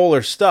that you're full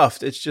or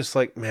stuffed. It's just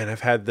like, man, I've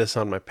had this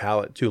on my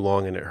palate too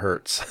long and it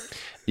hurts.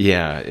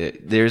 Yeah,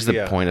 there's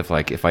the point of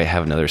like, if I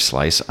have another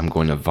slice, I'm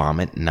going to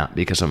vomit, not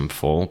because I'm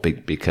full,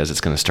 but because it's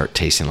going to start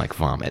tasting like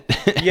vomit.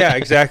 Yeah,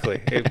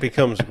 exactly. It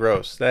becomes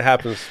gross. That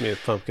happens to me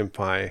with pumpkin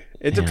pie.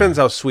 It depends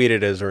how sweet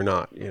it is or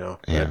not, you know.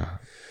 Yeah.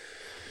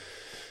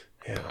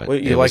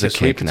 What, you like a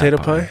sweet potato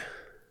pie?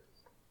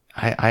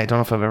 I don't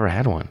know if I've ever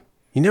had one.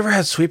 You never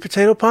had sweet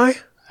potato pie?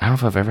 I don't know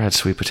if I've ever had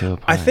sweet potato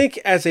pie. I think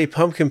as a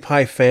pumpkin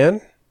pie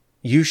fan,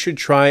 you should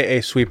try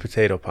a sweet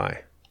potato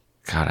pie.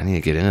 God, I need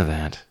to get into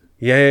that.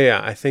 Yeah.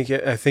 I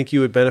think you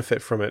would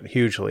benefit from it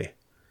hugely.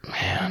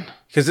 Man.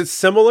 Because it's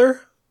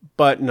similar,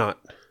 but not,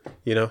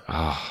 you know?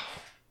 Oh.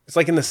 It's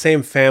like in the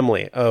same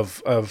family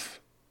of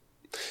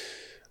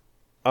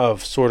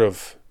sort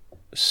of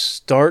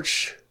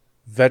starch,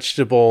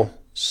 vegetable,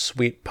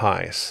 sweet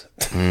pies.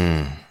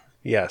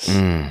 Yes.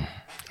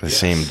 The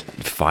same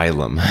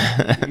phylum.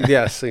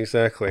 Yes,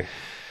 exactly.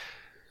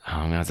 Oh,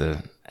 I'm going to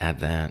have to add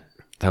that.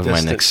 That was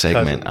my next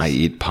segment. Cousins. I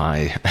eat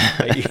pie.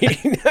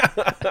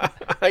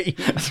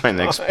 That's my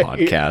next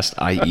podcast.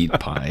 I eat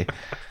pie.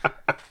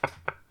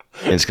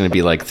 And it's going to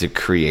be like the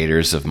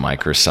creators of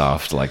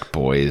Microsoft, like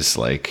boys,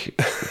 like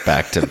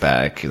back to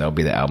back. That'll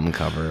be the album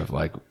cover of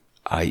like,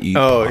 I eat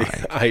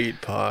pie. I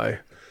eat pie.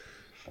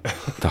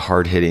 The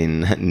hard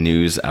hitting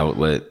news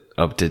outlet,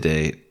 up to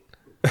date.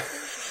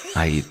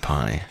 I eat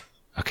pie.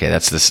 Okay,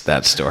 that's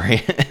that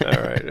story.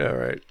 All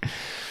right.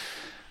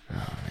 Oh,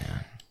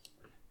 man.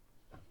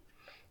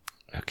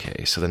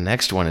 Okay, so the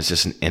next one is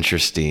just an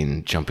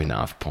interesting jumping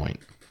off point.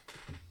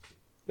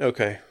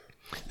 Okay.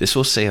 This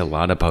will say a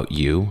lot about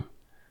you.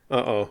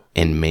 Uh-oh.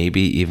 And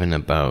maybe even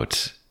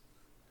about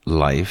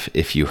life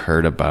if you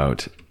heard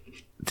about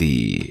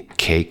the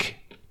cake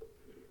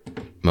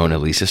Mona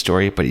Lisa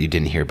story, but you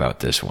didn't hear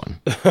about this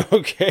one.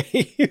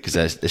 Okay. Because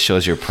it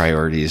shows your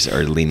priorities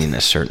are leaning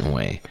a certain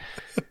way.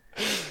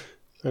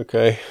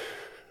 Okay.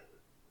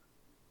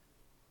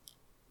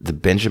 The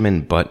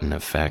Benjamin Button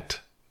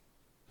effect.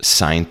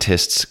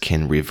 Scientists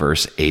can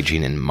reverse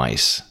aging in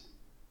mice.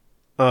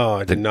 Oh,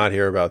 I did not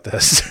hear about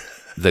this.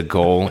 The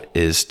goal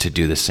is to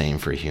do the same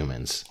for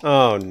humans.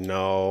 Oh,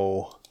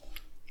 no.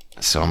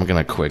 So I'm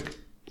going to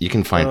you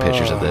can find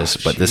pictures of this,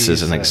 but this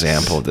is an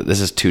example that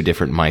this is two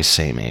different mice,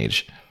 same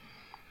age.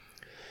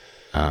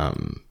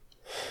 And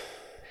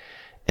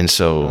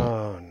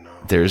so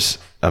there's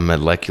a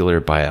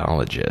molecular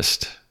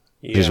biologist.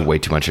 There's way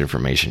too much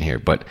information here,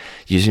 but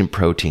using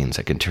proteins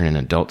that can turn an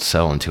adult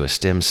cell into a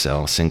stem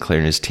cell, Sinclair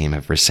and his team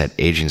have reset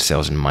aging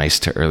cells in mice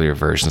to earlier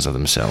versions of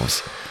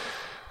themselves.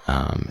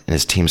 In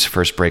his team's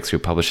first breakthrough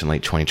published in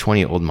late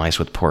 2020, old mice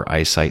with poor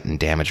eyesight and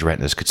damaged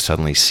retinas could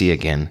suddenly see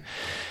again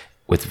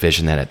with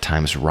vision that at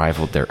times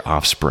rivaled their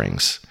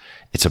offsprings.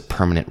 It's a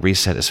permanent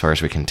reset as far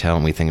as we can tell,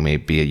 and we think it may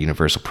be a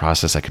universal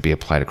process that could be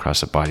applied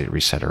across the body to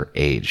reset our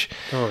age.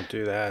 Don't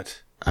do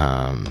that.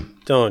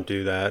 Don't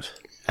do that.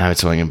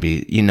 It's only going to be,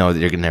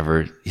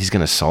 that he's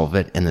going to solve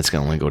it, and it's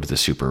going to only go to the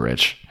super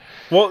rich.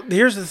 Well,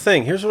 here's the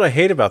thing. Here's what I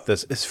hate about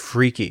this. It's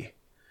freaky.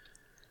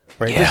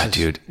 Right? Yeah,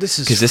 dude. This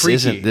is because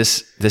freaky.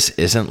 This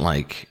isn't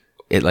like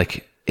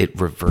it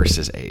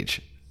reverses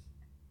age.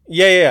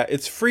 Yeah.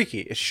 It's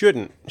freaky. It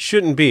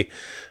shouldn't be.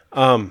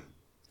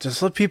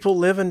 Just let people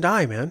live and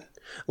die, man.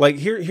 Like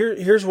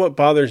here's what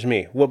bothers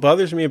me. What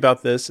bothers me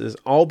about this is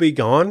I'll be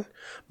gone,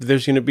 but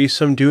there's going to be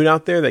some dude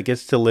out there that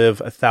gets to live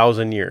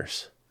 1,000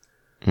 years.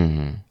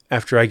 Mm-hmm.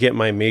 After I get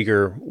my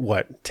meager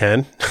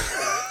 10?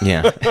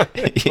 Yeah.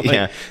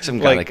 Yeah. Some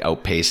guy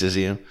outpaces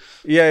you.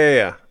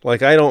 Yeah.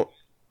 Like I don't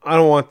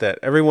want that.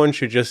 Everyone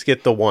should just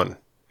get the one,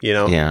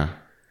 Yeah.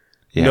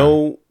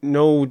 No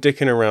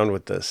dicking around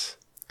with this.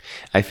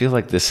 I feel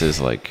like this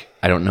is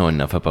I don't know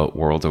enough about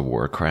World of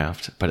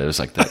Warcraft, but it was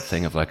like that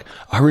thing of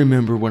I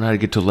remember when I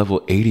get to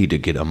level 80 to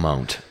get a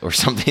mount or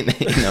something,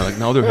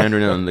 now they're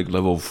handing on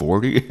level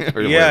 40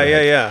 or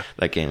yeah.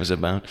 That game is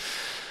about.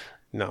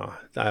 No,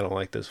 I don't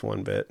like this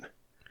one bit.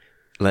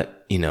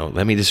 Let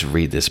me just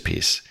read this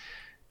piece.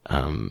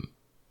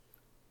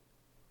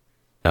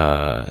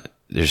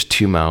 There's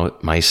two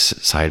mice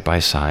side by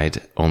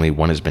side. Only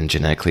one has been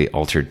genetically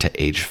altered to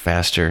age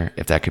faster.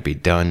 If that could be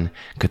done,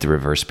 could the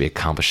reverse be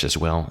accomplished as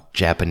well?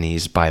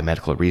 Japanese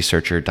biomedical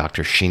researcher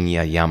Dr.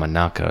 Shinya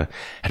Yamanaka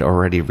had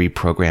already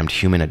reprogrammed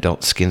human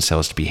adult skin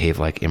cells to behave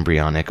like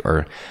embryonic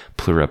or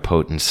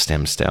pluripotent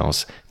stem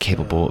cells,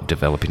 capable of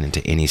developing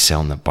into any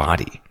cell in the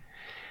body.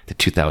 The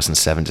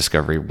 2007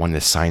 discovery won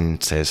the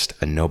scientist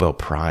a Nobel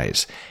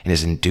Prize, and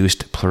his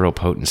induced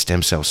pluripotent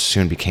stem cells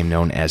soon became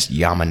known as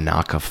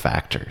Yamanaka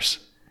factors.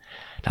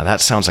 Now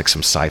that sounds like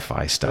some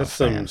sci-fi stuff. That's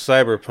some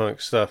cyberpunk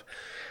stuff.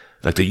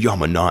 Like the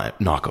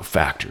Yamanaka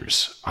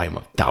factors. I am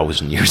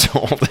 1,000 years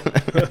old.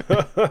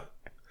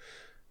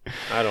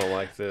 I don't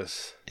like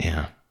this.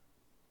 Yeah.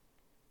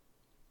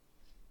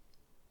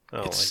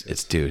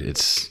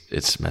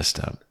 It's messed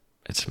up.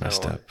 It's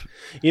messed up.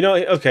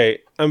 Okay,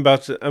 I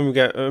think I'm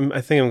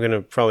going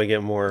to probably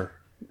get more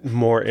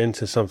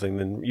into something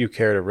than you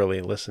care to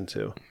really listen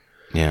to.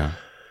 Yeah.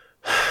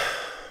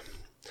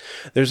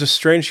 There's a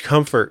strange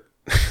comfort.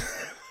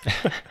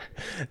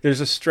 There's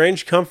a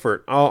strange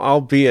comfort,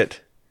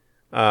 albeit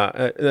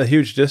a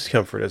huge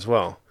discomfort as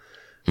well,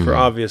 for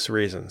obvious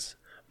reasons.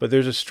 But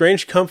there's a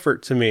strange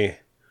comfort to me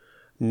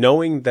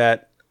knowing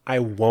that I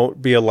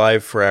won't be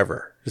alive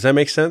forever. Does that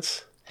make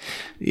sense?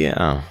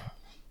 Yeah.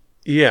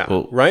 Yeah,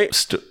 well, right?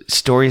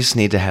 Stories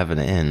need to have an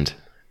end.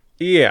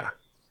 Yeah.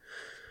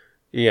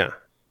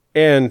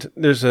 And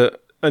there's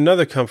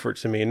another comfort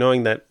to me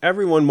knowing that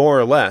everyone more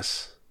or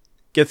less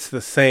gets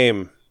the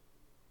same,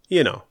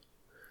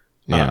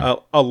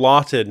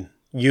 allotted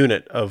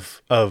unit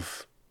of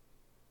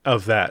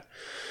that.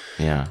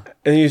 Yeah.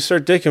 And you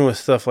start dicking with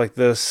stuff like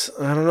this.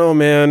 I don't know,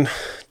 man.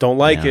 Don't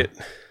like it.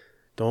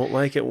 Don't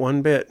like it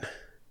one bit.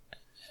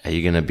 Are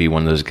you going to be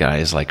one of those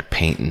guys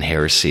painting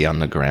heresy on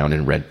the ground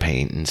in red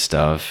paint and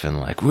stuff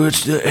and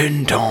what's the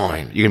end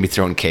time? You're going to be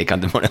throwing cake on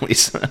the Mona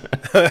Lisa.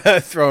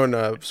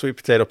 Throwing sweet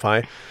potato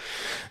pie.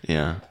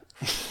 Yeah.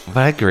 But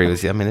I agree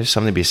with you. I mean, there's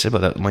something to be said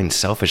about that. I mean,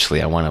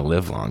 selfishly, I want to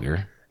live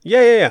longer.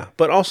 Yeah.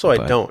 But also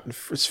I don't.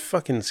 It's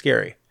fucking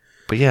scary.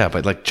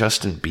 But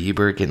Justin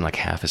Bieber getting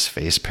half his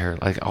face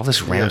paralyzed, all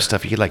this random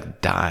stuff, you could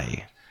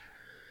die.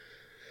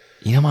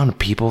 You know the amount of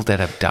people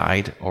that have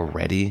died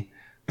already?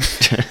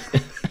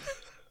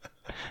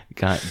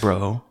 God,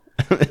 bro.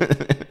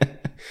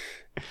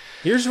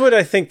 Here's what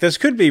I think this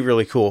could be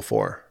really cool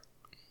for.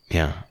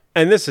 Yeah.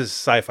 And this is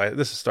sci-fi.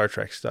 This is Star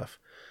Trek stuff.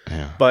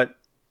 Yeah. But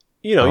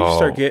you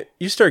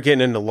start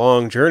getting into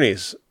long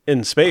journeys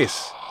in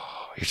space.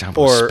 You're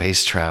talking about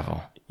space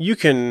travel. You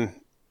can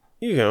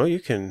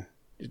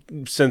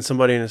send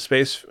somebody into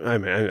space. I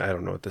mean, I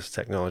don't know what this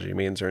technology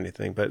means or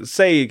anything, but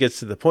say it gets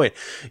to the point.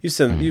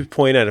 You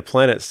point at a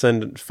planet,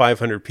 send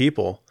 500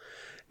 people,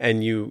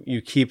 and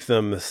you keep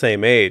them the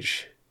same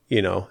age.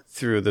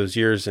 Through those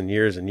years and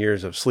years and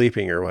years of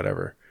sleeping or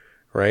whatever,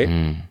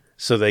 right?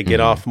 So they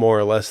get off more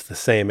or less the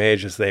same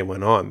age as they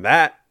went on.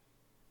 That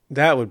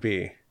would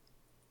be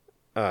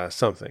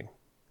something.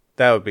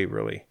 That would be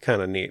really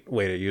kind of neat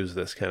way to use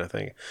this kind of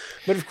thing.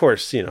 But of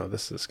course,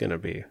 this is going to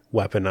be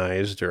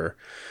weaponized or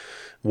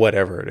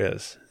whatever it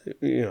is,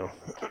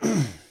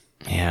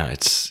 Yeah,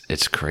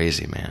 it's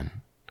crazy, man.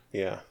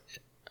 Yeah.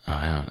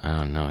 I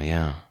don't know.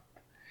 Yeah.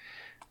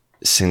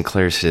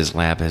 Sinclair said his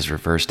lab has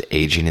reversed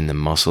aging in the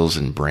muscles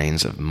and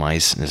brains of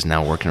mice and is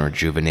now working on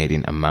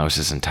rejuvenating a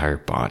mouse's entire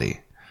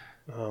body.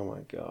 Oh my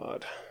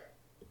God.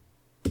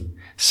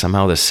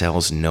 Somehow the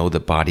cells know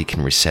the body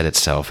can reset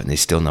itself, and they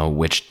still know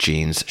which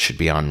genes should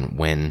be on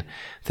when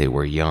they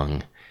were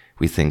young.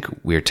 We think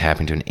we're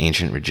tapping into an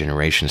ancient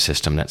regeneration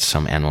system that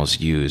some animals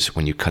use.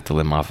 When you cut the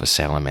limb off a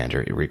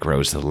salamander, it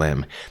regrows the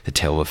limb. The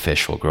tail of a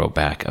fish will grow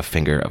back. A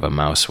finger of a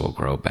mouse will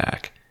grow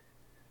back.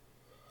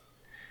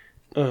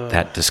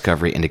 That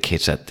discovery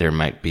indicates that there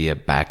might be a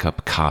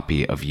backup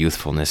copy of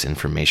youthfulness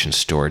information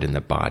stored in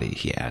the body,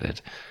 he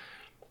added.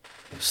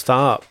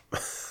 Stop.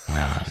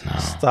 Oh, no.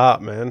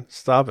 Stop, man.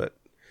 Stop it.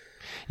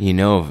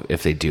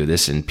 If they do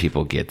this and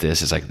people get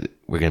this, it's like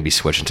we're going to be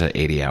switching to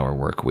 80-hour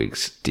work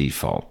weeks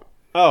default.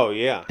 Oh,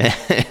 yeah.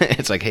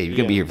 It's like, hey, you're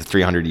going to be here for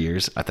 300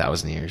 years,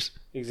 1,000 years.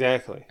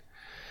 Exactly.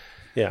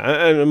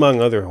 Yeah, and among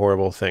other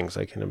horrible things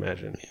I can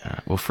imagine. Yeah.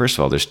 Well, first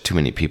of all, there's too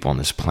many people on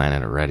this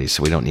planet already,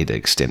 so we don't need to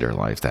extend our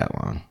life that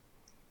long.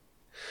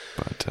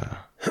 But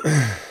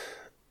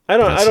I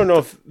don't know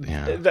if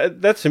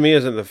that to me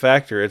isn't the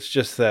factor. It's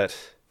just that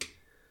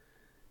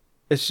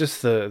it's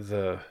just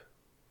the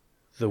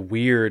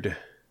weird.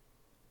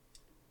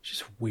 It's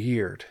just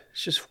weird.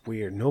 It's just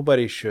weird.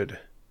 Nobody should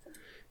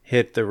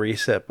hit the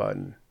reset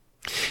button.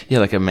 Yeah,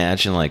 like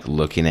imagine like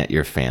looking at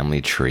your family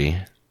tree.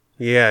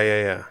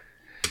 Yeah.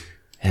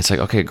 And it's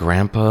like, okay,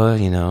 grandpa,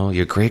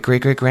 your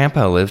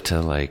great-great-great-grandpa lived to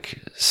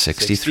like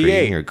 63,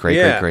 and your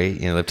great-great-great,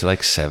 lived to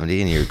like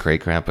 70, and your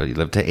great-grandpa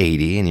lived to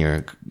 80, and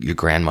your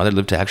grandmother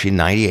lived to actually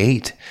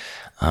 98.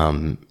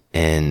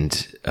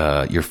 And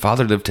your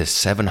father lived to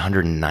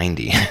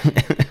 790.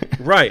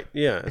 Right,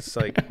 yeah. It's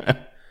like,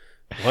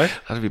 what?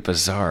 That'd be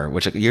bizarre.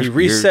 Which you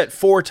reset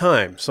 4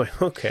 times. Like,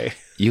 okay.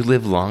 You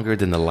live longer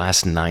than the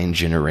last 9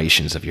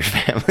 generations of your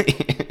family.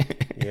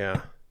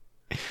 Yeah.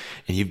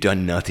 And you've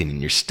done nothing, and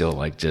you're still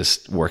like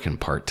just working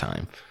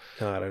part-time.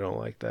 God, I don't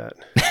like that.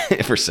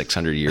 For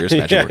 600 years.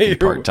 Imagine working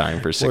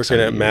part-time for 600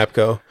 years. Working at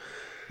MAPCO.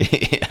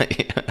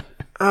 Yeah.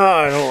 Oh,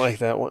 I don't like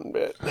that one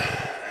bit.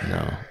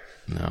 No.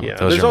 Yeah,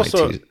 Those are my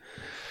two.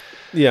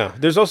 Yeah,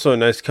 there's also a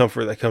nice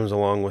comfort that comes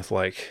along with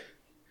like,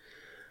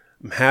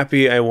 I'm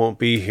happy I won't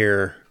be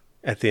here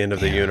at the end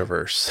of the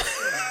universe.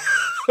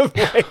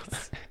 Right?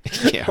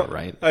 Yeah,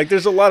 right. Like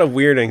there's a lot of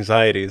weird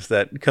anxieties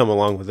that come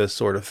along with this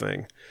sort of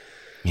thing.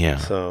 Yeah.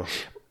 So,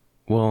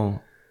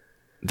 well,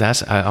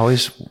 I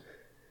always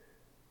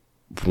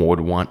would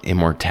want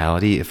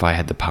immortality if I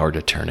had the power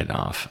to turn it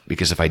off.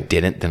 Because if I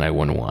didn't, then I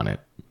wouldn't want it.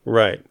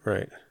 Right.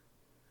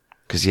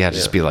 Because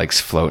just be like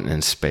floating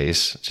in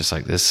space, just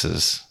like this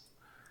is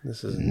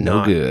no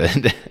not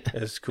good.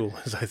 as cool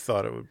as I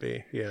thought it would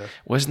be. Yeah.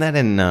 Wasn't that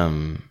in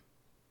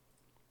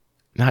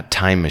not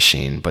Time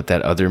Machine, but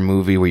that other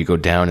movie where you go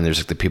down and there's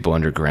like the people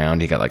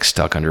underground? You got like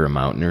stuck under a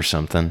mountain or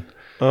something.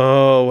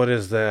 Oh, what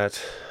is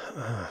that?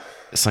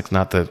 It's like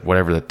not the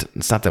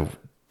it's not the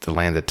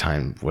land of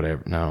time,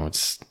 whatever. No,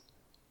 it's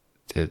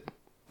the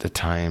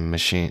Time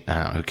Machine. I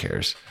don't know, who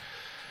cares?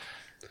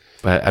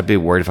 But I'd be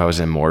worried if I was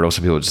immortal,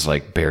 so people would just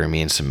like bury me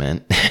in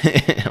cement.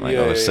 I'm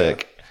like,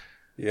 sick.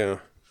 Yeah.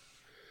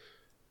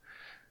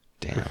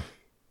 Damn.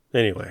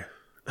 Anyway.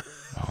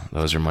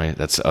 Well,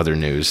 that's other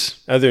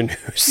news. Other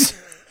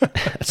news.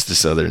 That's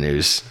just other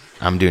news.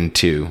 I'm doing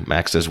 2.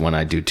 Max does 1,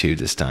 I do 2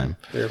 this time.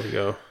 There we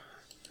go.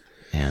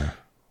 Yeah.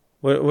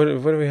 What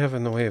do we have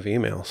in the way of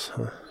emails?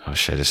 Huh? Oh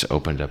shit! I just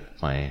opened up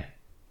my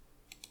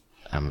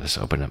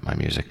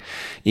music.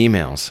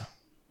 Emails.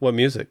 What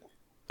music?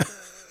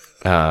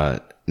 No,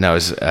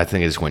 I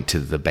think it just went to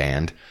the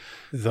band.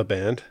 The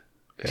band?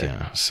 Okay.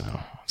 Yeah, so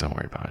don't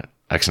worry about it.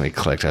 I accidentally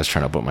clicked. I was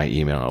trying to put my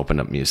email and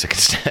opened up music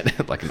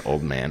instead, like an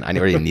old man. I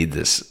already need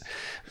this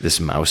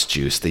mouse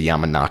juice, the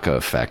Yamanaka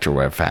effect or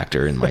whatever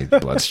factor in my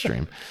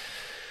bloodstream.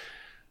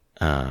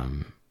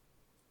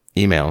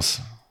 Emails.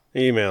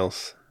 We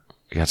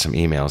got some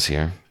emails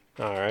here.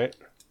 All right.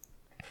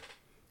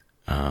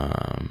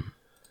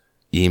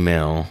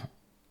 Email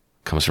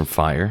comes from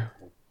Fire.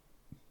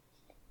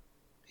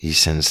 He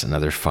sends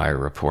another Fire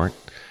report.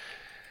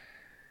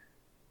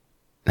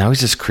 Now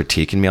he's just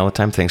critiquing me all the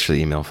time. Thanks for the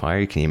email, Fire.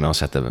 You can email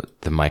us at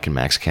the Mike and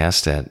Max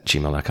cast at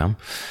gmail.com.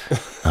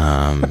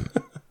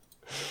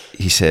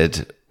 He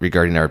said,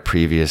 regarding our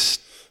previous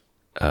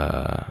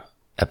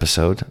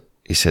episode,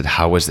 he said,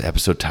 how was the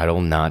episode title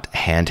not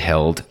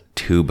Handheld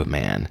Tube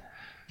Man?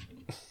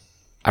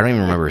 I don't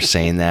even remember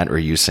saying that or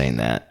you saying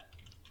that.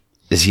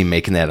 Is he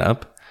making that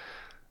up?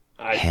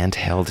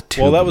 Handheld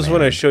tube. Well, that was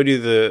when I showed you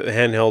the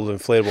handheld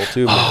inflatable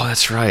tube. Oh,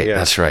 that's right. Yeah.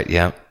 That's right.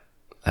 Yep.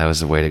 That was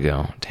the way to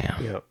go.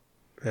 Damn. Yep.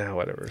 Yeah,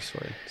 whatever. It's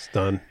fine. It's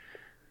done.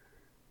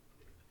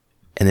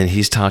 And then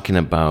he's talking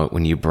about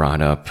when you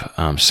brought up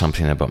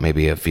something about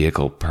maybe a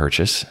vehicle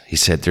purchase. He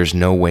said there's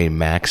no way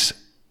Max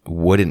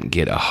wouldn't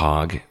get a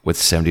hog with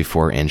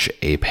 74-inch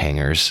ape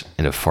hangers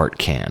and a fart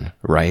can,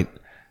 right?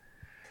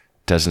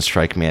 Doesn't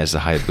strike me as the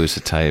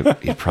Hayabusa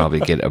type. You'd probably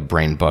get a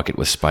brain bucket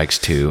with spikes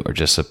too, or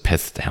just a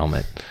pith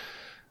helmet.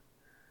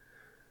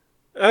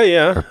 Oh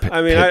yeah,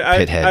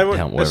 I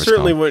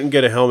certainly called. wouldn't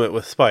get a helmet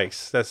with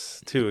spikes.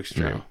 That's too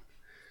extreme. No.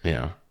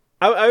 Yeah.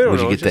 I don't know.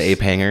 Would you get the ape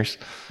hangers?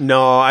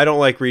 No, I don't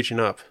like reaching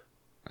up.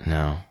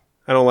 No.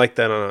 I don't like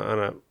that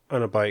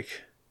on a bike.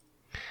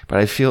 But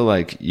I feel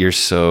like you're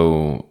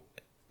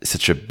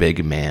such a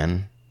big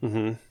man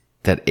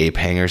that ape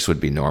hangers would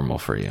be normal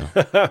for you.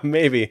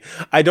 Maybe.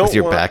 I don't. With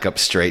your back up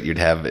straight,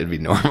 it'd be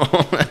normal.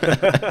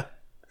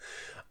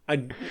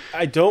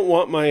 I don't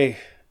want my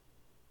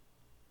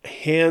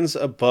hands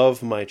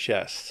above my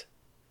chest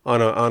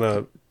on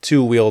a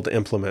two-wheeled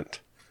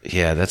implement.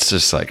 Yeah, that's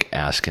just like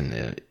asking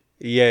to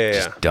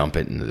dump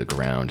it into the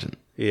ground.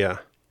 Yeah.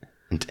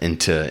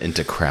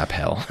 Into crap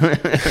hell.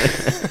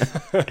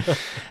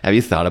 Have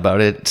you thought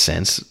about it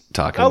since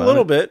talking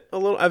about it? A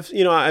little.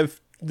 I've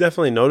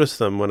definitely noticed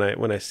them when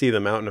I see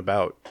them out and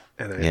about,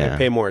 and I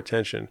pay more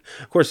attention.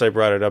 Of course, I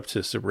brought it up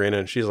to Sabrina,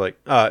 and she's like,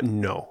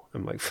 no.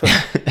 I'm like,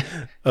 okay.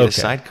 Get a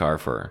sidecar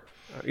for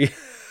her.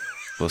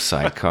 Little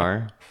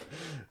sidecar.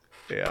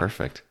 Yeah.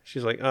 Perfect.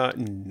 She's like,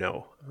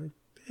 no. I'm like,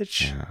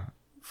 bitch. Yeah.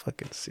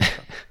 Fucking see.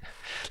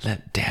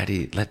 Let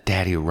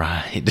daddy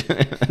ride.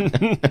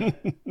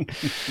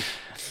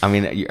 I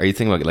mean, are you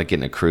thinking about like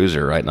getting a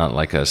cruiser, right? Not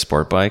like a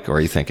sport bike, or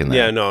are you thinking that?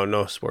 Yeah,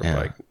 no sport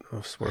bike.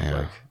 No sport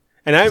bike.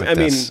 And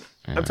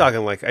I'm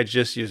talking like I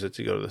just use it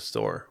to go to the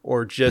store,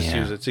 or just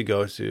use it to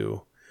go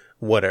to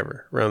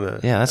whatever around the.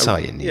 Yeah, that's all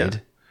you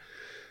need.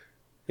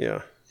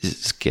 Yeah.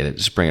 Just get it.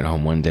 Just bring it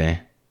home one day.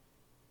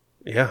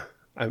 Yeah.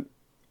 I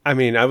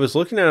was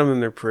looking at them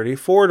and they're pretty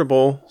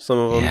affordable. Some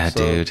of them. Yeah,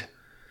 dude.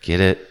 Get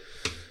it.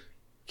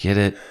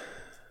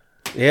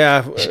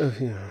 Yeah.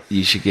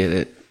 You should get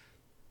it.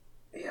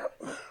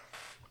 Yep.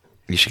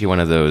 You should get one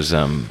of those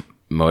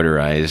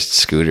motorized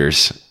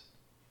scooters.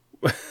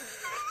 I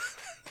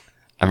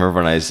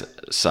remember when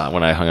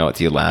I hung out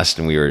with you last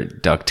and we were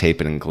duct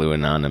taping and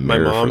gluing on a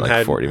mirror for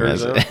like 40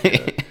 minutes.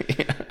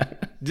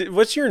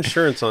 What's your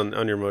insurance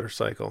on your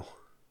motorcycle?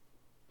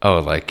 Oh,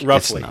 like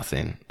roughly. It's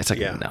nothing. It's like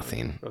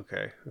nothing.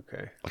 Okay.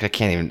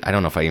 Like I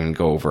don't know if I even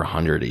go over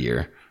 100 a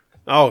year.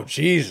 Oh,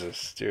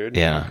 Jesus, dude.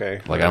 Yeah.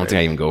 Okay. Like I don't think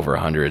I even go over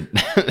 100.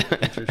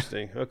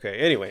 Interesting. Okay.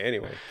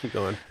 Anyway, keep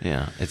going.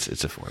 Yeah, it's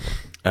affordable.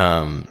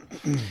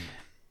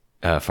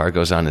 Far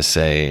goes on to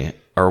say,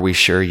 are we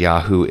sure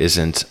Yahoo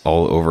isn't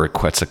all over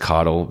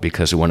Quetzalcoatl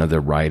because one of the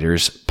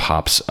writers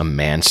pops a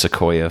man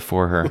sequoia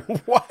for her?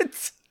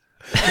 What?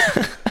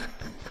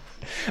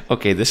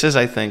 Okay, this is,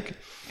 I think,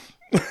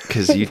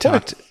 because you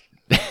talked...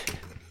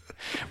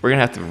 We're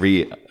going to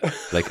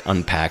have to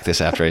unpack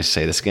this after I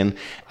say this again.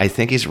 I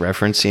think he's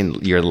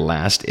referencing your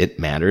last It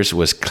Matters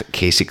was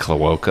Casey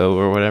Klowoko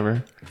or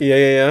whatever.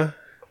 Yeah.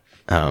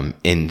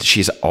 And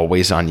she's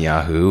always on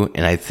Yahoo.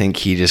 And I think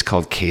he just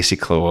called Casey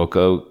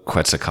Klowoko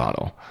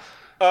Quetzalcoatl.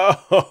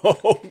 Oh.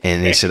 Okay.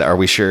 And he said, are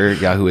we sure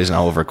Yahoo isn't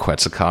all over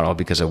Quetzalcoatl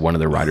because of one of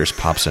the writers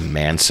pops a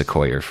man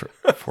sequoia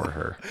for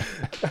her?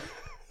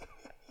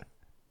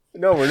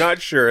 No, we're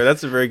not sure.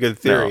 That's a very good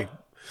theory.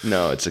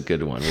 No, it's a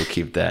good one. We'll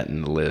keep that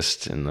in the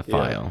list, in the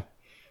file.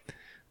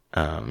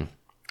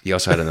 You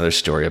also had another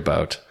story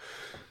about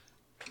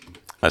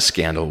a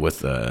scandal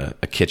with a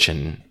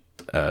kitchen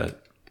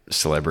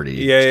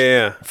celebrity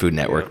Food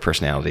Network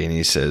personality. And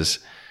he says,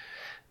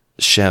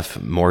 Chef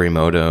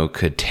Morimoto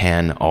could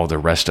tan all the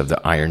rest of the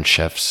Iron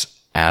Chef's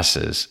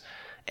asses,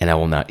 and I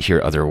will not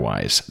hear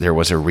otherwise. There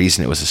was a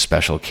reason it was a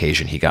special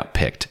occasion he got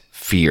picked.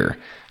 Fear.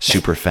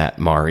 Super fat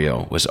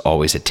Mario was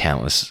always a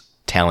talentless,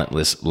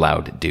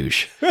 loud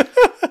douche.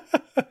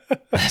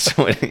 That's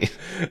what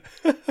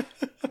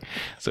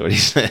he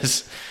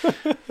says.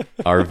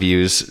 Our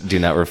views do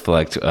not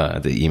reflect the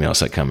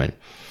emails that come in.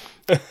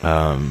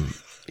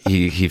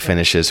 He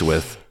finishes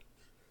with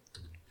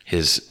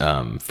his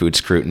food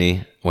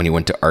scrutiny when he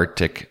went to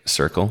Arctic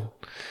Circle.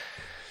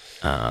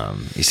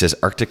 He says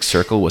Arctic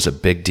Circle was a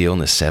big deal in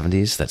the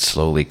 70s that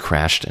slowly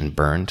crashed and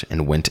burned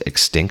and went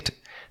extinct.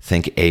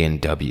 Think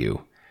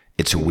A&W.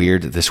 It's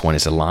weird this one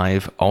is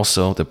alive.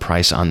 Also, the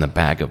price on the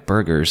bag of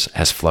burgers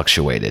has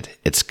fluctuated.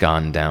 It's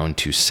gone down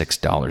to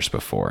 $6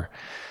 before.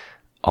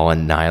 I'll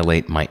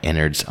annihilate my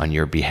innards on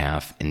your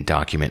behalf and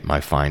document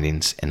my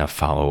findings in a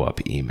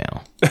follow-up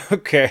email.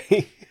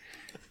 Okay.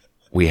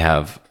 We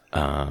have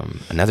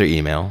another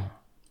email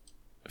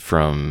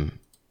from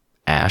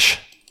Ash.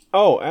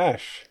 Oh,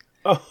 Ash.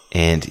 Oh.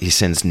 And he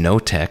sends no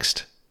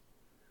text.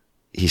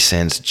 He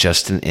sends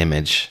just an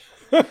image.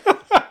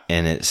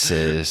 And it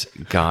says,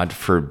 God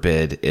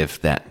forbid if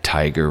that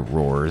tiger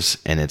roars.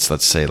 And it's,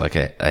 let's say, like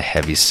a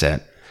heavy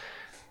set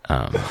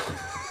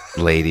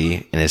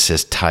lady. And it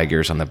says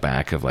tigers on the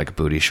back of like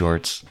booty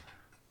shorts.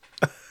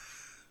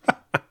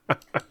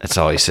 That's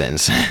all he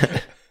sends.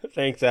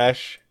 Thanks,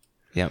 Ash.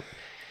 Yep.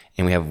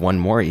 And we have one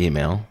more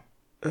email.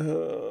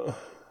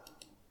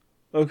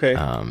 Okay.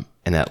 And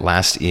that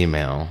last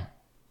email,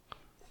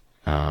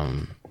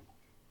 oh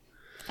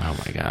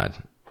my God.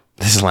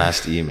 This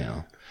last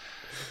email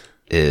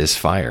is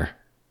fire.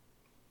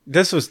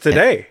 This was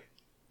today.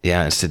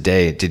 Yeah, it's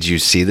today. Did you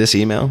see this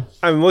email?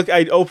 I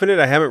opened it.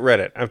 I haven't read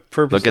it. I've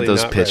purposely look at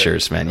those not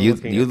pictures, read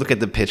it. man. You look at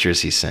the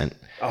pictures he sent.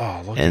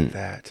 Oh, look and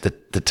at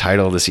that. The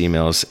title of this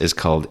email is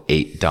called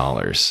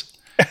 $8.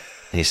 And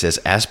he says,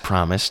 as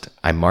promised,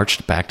 I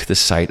marched back to the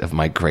site of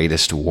my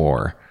greatest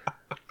war.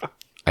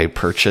 I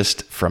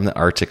purchased from the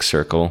Arctic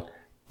Circle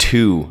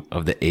 2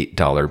 of the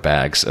 $8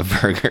 bags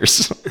of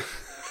burgers.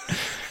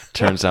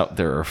 Turns out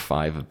there are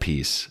 5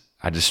 apiece.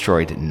 I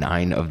destroyed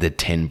 9 of the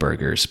 10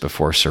 burgers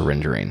before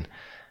surrendering.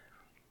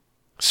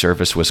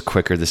 Service was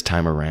quicker this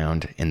time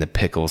around, and the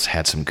pickles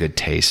had some good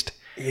taste.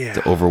 Yeah.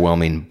 The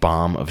overwhelming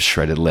bomb of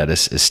shredded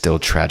lettuce is still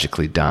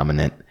tragically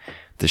dominant.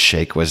 The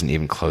shake wasn't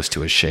even close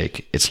to a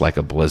shake. It's like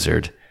a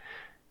blizzard.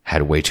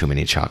 Had way too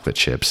many chocolate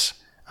chips.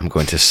 I'm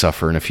going to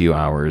suffer in a few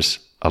hours.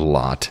 A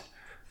lot.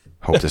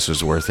 Hope this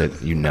was worth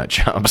it, you nut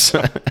jobs.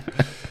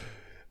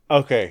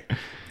 Okay.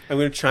 I'm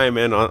going to chime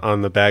in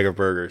on the bag of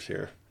burgers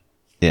here.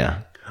 Yeah.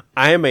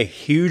 I am a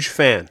huge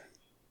fan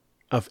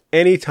of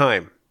any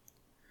time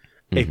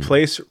a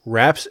place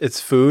wraps its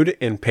food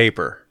in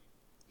paper.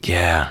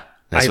 Yeah.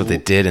 That's what they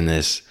did in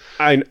this.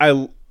 And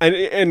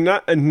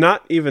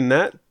not even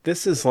that.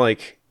 This is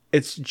like,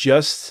 it's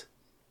just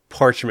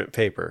parchment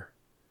paper.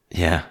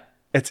 Yeah.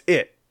 It's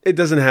it. It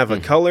doesn't have a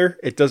color.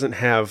 It doesn't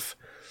have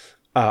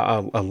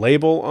a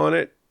label on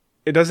it.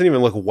 It doesn't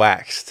even look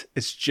waxed.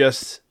 It's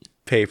just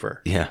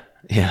paper. Yeah.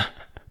 Yeah.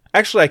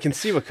 Actually, I can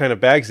see what kind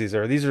of bags these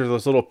are. These are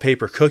those little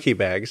paper cookie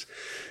bags.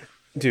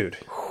 Dude.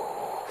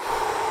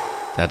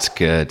 That's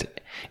good.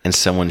 And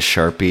someone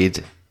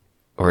Sharpied,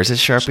 or is it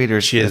Sharpied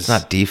or Chiz. It's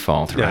not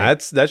default, right? Yeah,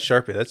 that's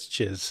Sharpie. That's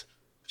Chiz.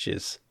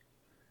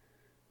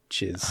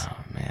 Oh,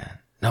 man.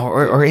 No,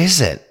 or is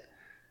it?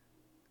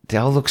 They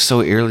all look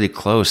so eerily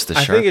close, the Sharpie.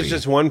 I think it's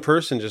just one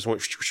person just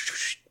went...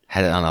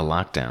 Had it on a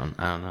lockdown.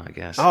 I don't know, I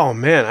guess. Oh,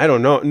 man, I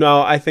don't know.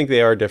 No, I think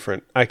they are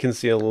different. I can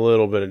see a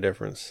little bit of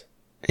difference.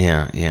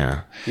 Yeah.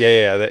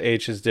 Yeah, the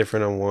H is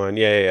different on one.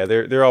 Yeah.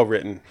 They're all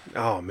written.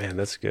 Oh, man,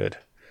 that's good.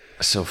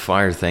 So,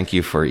 Fire, thank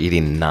you for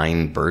eating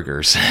 9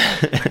 burgers.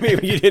 I mean,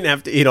 you didn't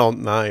have to eat all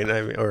 9,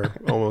 or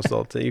almost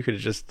all 10. You could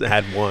have just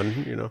had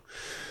one, you know.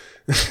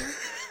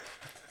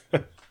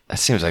 That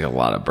seems like a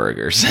lot of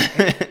burgers.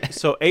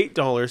 So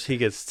 $8, he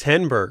gets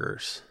 10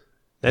 burgers.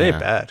 That ain't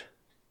bad.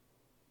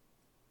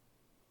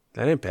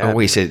 That ain't bad. Oh,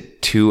 wait, he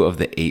said 2 of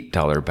the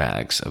 $8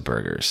 bags of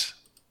burgers.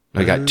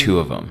 We got 2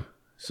 of them.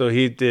 So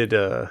he did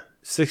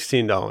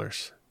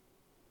 $16.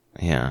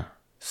 Yeah.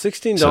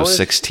 $16? So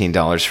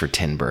 $16 for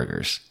 10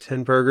 burgers.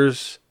 10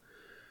 burgers.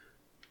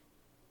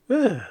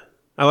 Yeah.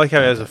 I like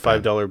how it has a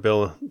 $5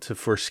 bill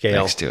for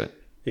scale. Next to it.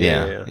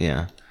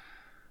 Yeah.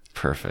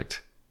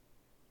 Perfect.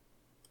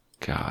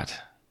 God.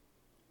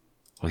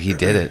 Well, he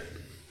did it.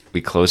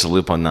 We closed the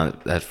loop on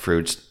that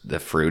food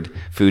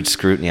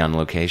scrutiny on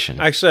location.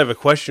 Actually, I have a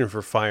question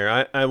for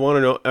Fire. I want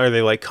to know, are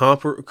they like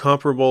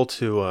comparable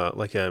to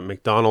like a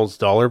McDonald's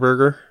dollar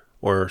burger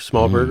or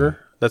small burger?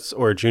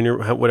 Or a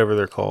junior, whatever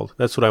they're called.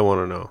 That's what I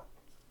want to know.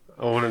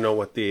 I want to know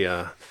what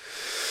the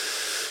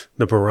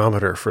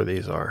barometer for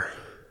these are.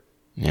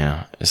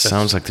 Yeah, it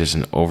sounds like there's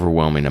an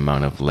overwhelming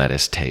amount of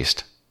lettuce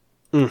taste.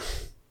 That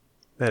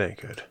ain't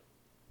good.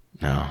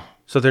 No.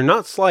 So they're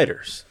not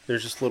sliders. They're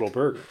just little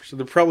burgers. So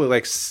they're probably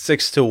like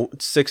 6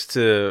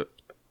 to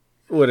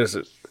what is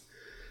it?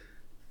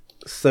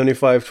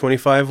 75,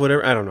 25,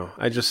 whatever. I don't know.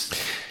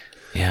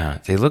 Yeah,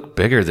 they look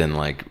bigger than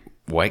like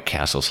White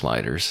Castle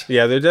sliders.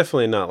 Yeah, they're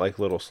definitely not like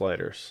little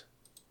sliders.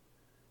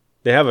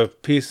 They have a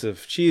piece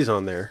of cheese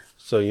on there,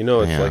 so you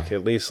know it's like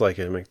at least like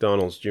a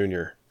McDonald's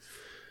Junior.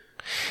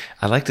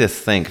 I like to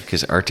think,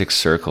 because Arctic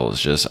Circle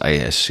is just, I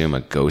assume,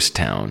 a ghost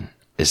town,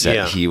 is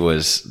that he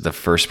was the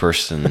first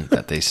person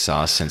that they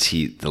saw since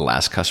the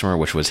last customer,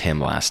 which was him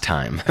last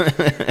time.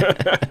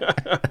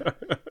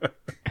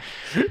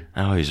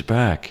 Oh, he's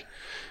back.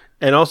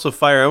 And also,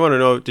 Fire, I want to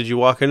know, did you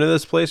walk into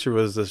this place or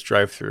was this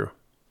drive-through?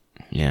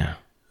 Yeah.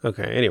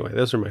 Okay, anyway,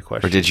 those are my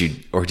questions. Or did you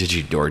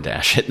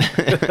DoorDash it?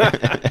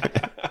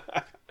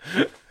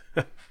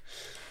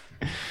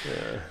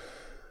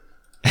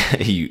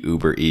 You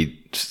Uber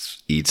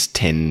eats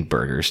 10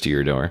 burgers to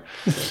your door.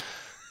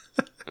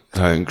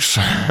 Thanks.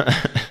 Well,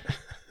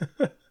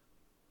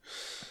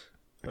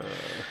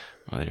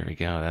 there we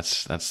go.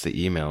 That's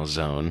the email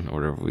zone, or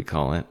whatever we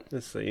call it.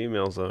 That's the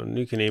email zone.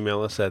 You can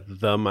email us at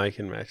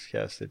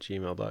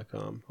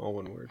themikeandmaxcast@gmail.com. All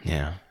one word.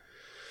 Yeah.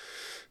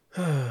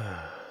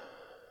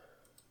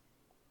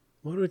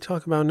 What do we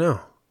talk about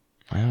now?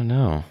 I don't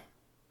know.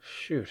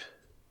 Shoot.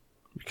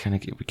 We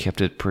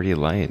kept it pretty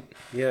light.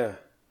 Yeah.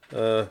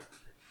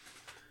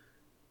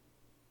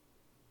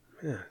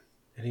 Yeah.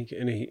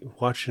 Any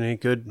watching any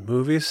good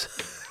movies?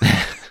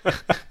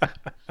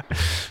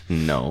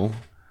 No.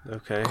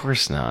 Okay. Of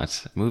course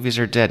not. Movies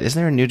are dead. Isn't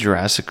there a new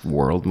Jurassic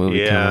World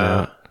movie coming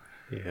out?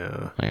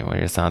 Yeah. Wait, what are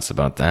your thoughts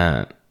about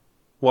that?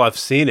 Well, I've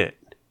seen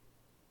it.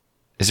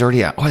 Is it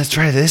already out? Oh, that's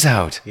right. It is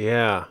out.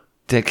 Yeah.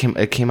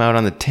 It came out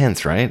on the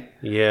 10th, right?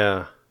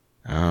 Yeah.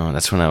 Oh,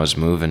 that's when I was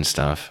moving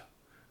stuff.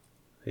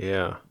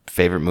 Yeah.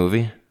 Favorite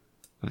movie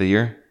of the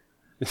year?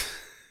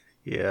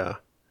 Yeah.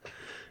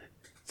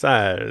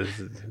 No,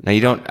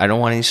 you don't. I don't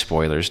want any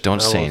spoilers.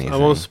 Don't say anything. I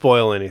won't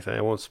spoil anything.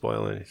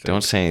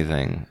 Don't say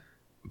anything.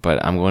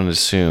 But I'm going to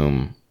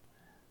assume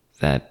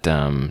that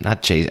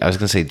not Jason. I was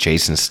going to say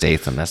Jason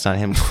Statham. That's not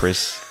him.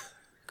 Christopher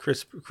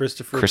Chris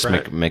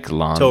Pratt.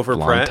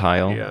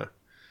 McLaughlin. Yeah.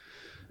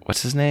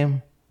 What's his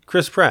name?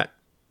 Chris Pratt.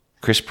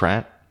 Chris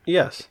Pratt.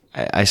 Yes.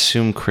 I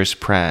assume Chris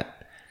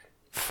Pratt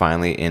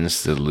finally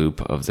ends the loop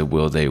of the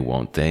Will They,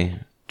 Won't They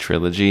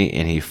trilogy,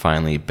 and he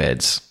finally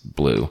beds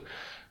Blue.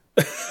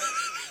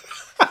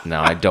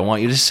 Now, I don't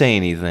want you to say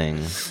anything.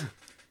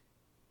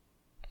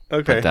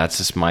 Okay. But that's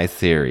just my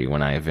theory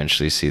when I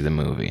eventually see the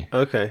movie.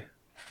 Okay.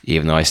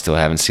 Even though I still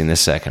haven't seen the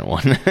second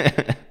one.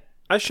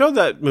 I showed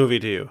that movie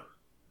to you.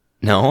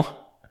 No?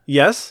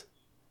 Yes?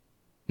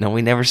 No,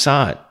 we never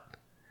saw it.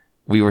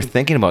 We were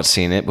thinking about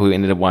seeing it, but we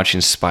ended up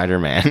watching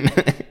Spider-Man.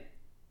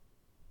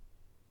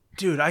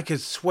 Dude, I could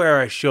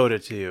swear I showed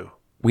it to you.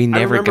 We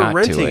never got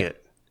renting to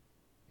it.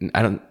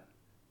 I don't...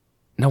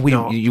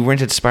 No, you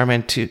rented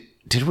Spider-Man 2...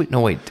 Did we? No,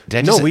 wait.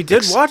 We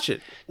did watch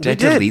it.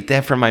 Did I delete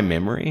that from my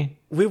memory?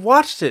 We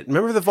watched it.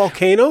 Remember the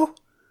volcano?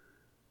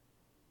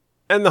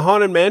 And the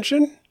Haunted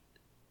Mansion?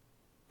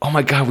 Oh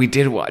my God, we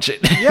did watch it.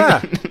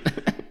 Yeah.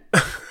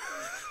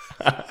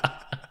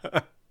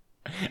 I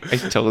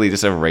totally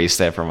just erased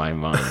that from my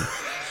mind.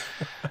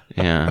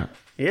 Yeah.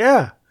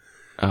 Yeah.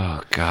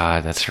 Oh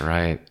God, that's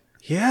right.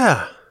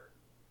 Yeah.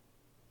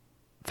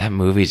 That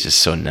movie's just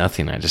so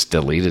nothing. I just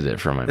deleted it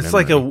from my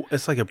memory.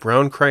 It's like a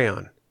brown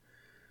crayon.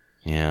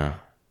 Yeah.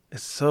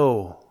 It's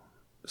so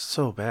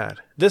bad.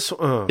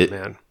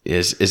 Man.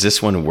 Is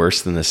this one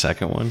worse than the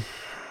second one?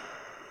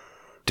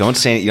 Don't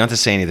say you don't have to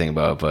say anything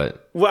about it,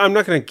 but well, I'm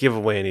not going to give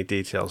away any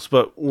details,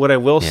 but what I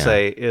will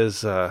say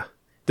is we're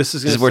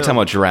talking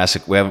about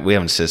Jurassic. We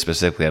haven't said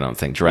specifically, I don't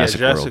think. Jurassic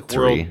World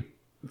 3.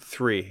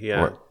 3,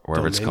 yeah. Or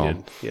whatever it's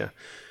called. Yeah.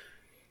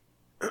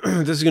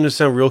 This is going to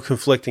sound real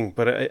conflicting,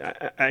 but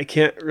I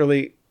can't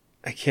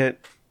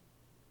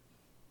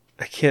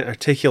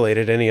articulate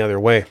it any other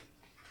way.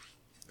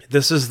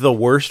 This is the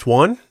worst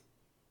one,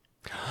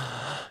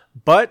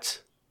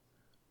 but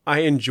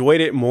I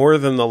enjoyed it more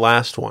than the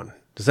last one.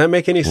 Does that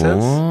make any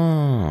sense?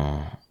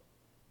 Oh.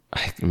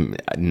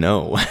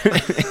 No. No,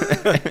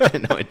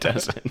 it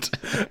doesn't.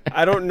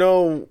 I don't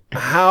know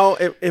how,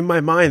 in my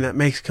mind, that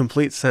makes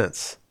complete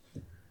sense.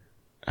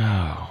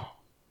 Oh.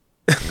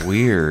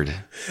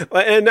 Weird.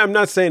 And I'm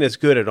not saying it's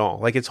good at all.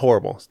 Like, it's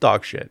horrible. It's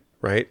dog shit,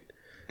 right?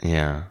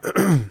 Yeah.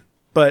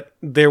 But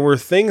there were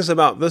things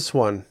about this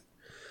one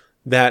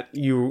that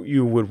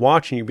you would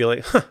watch and you'd be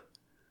like, huh,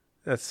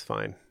 that's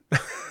fine.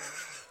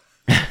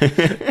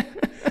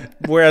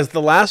 Whereas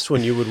the last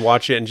one, you would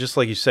watch it and just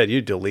like you said,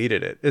 you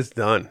deleted it. It's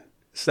done.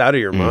 It's out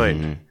of your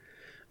mind.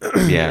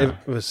 Yeah.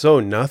 It was so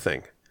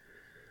nothing.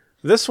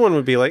 This one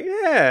would be like,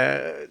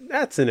 yeah,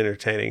 that's an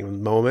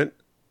entertaining moment.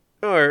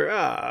 Or,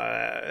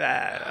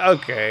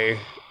 okay,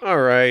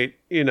 all right.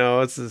 You know,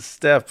 it's a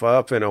step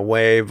up in a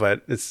way,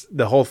 but it's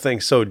the whole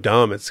thing's so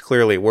dumb, it's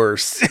clearly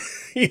worse.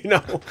 You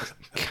know?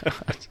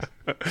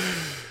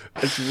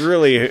 It's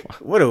really,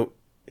 what a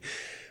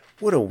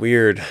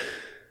weird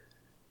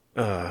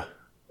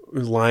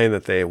line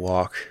that they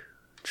walk,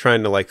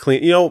 trying to like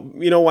clean. You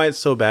know why it's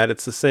so bad?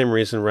 It's the same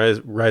reason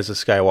Rise of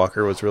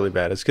Skywalker was really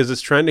bad. It's because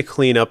it's trying to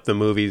clean up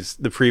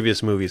the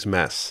previous movie's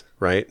mess,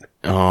 right?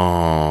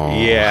 Oh,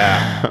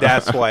 yeah.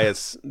 That's why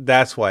it's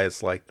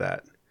like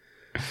that.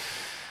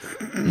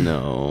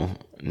 No.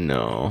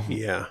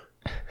 Yeah.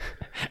 I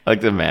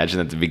like to imagine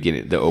at the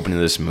beginning, the opening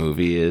of this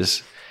movie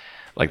is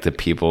like the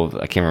people,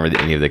 I can't remember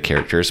any of the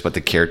characters, but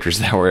the characters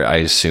that were, I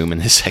assume, in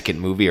the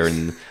second movie are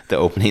in the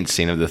opening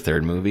scene of the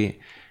third movie.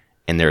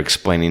 And they're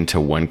explaining to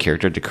one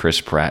character, to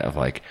Chris Pratt, of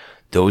like,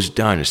 those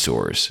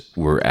dinosaurs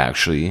were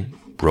actually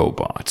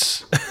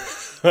robots.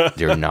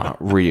 They're not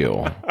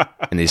real.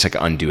 And they just like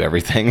undo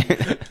everything.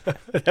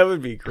 That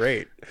would be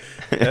great.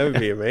 That would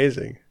be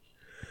amazing.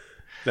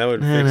 That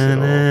would fix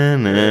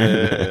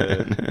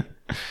it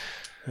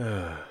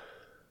all.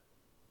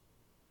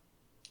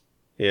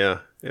 Yeah,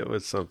 it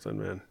was something,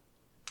 man.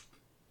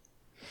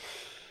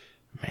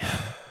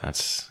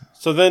 That's...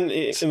 So then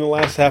in the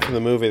last half of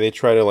the movie, they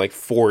try to like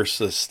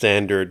force a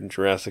standard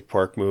Jurassic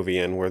Park movie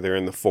in where they're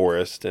in the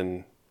forest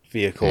and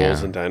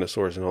vehicles and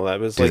dinosaurs and all that.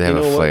 But it's Do they have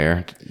a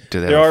flare?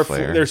 Do they have a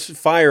flare? There's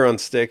fire on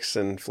sticks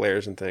and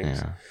flares and things.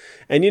 Yeah.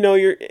 And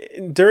you're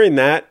during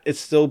that,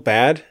 it's still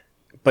bad,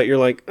 but you're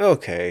like,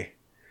 okay,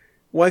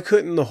 why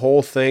couldn't the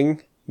whole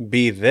thing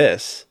be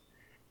this?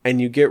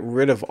 And you get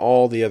rid of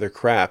all the other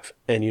crap.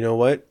 And you know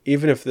what?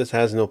 Even if this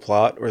has no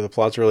plot or the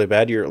plot's really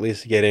bad, you're at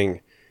least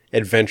getting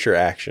adventure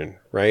action,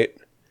 right?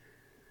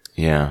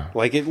 Yeah.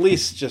 Like at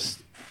least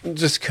just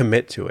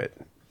commit to it.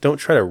 Don't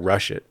try to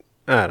rush it.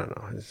 I don't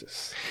know. It's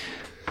just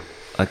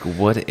like,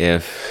 what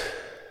if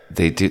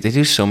they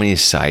do so many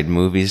side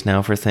movies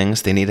now for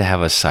things? They need to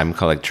have a side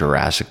called like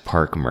Jurassic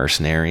Park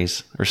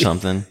Mercenaries or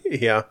something.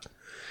 Yeah.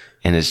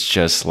 And it's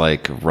just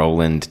like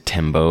Roland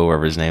Timbo,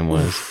 whatever his name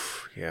was.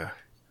 Yeah.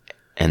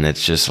 And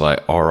it's just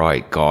like, all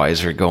right,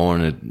 guys, we're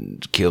going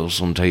to kill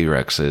some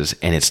T-Rexes.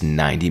 And it's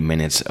 90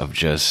 minutes of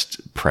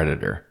just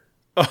Predator.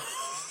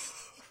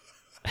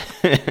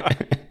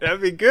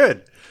 That'd be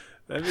good.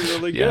 That'd be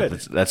really good.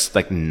 That's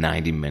like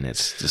 90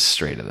 minutes just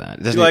straight of that.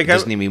 It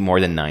doesn't need to be more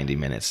than 90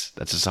 minutes.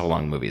 That's just how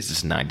long a movie is.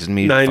 Just doesn't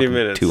need 90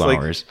 minutes. 2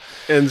 hours.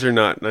 Ends or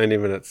not, 90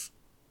 minutes.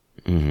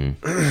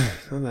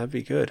 Mm-hmm. Oh, that'd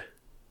be good.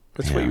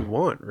 That's what you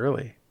want,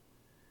 really.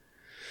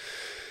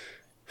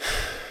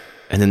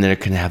 And then they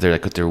can have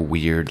their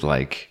weird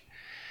like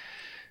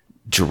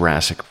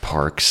Jurassic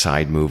Park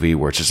side movie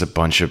where it's just a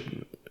bunch of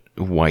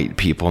white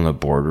people in a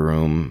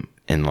boardroom.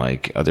 And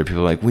like other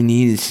people are like, we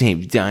need to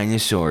save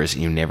dinosaurs.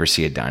 And you never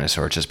see a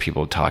dinosaur. It's just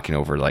people talking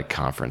over like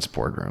conference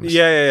boardrooms.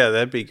 Yeah.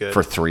 That'd be good.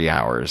 For 3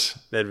 hours.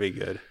 That'd be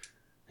good.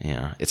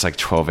 Yeah. It's like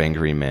 12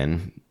 Angry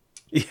Men.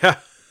 Yeah.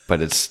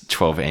 But it's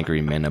 12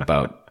 Angry Men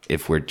about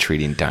if we're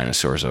treating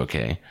dinosaurs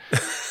okay.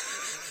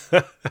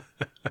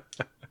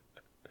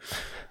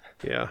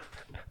 Yeah.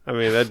 I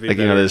mean, that'd be like,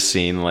 better. you know, this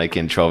scene like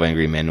in 12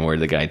 Angry Men where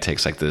the guy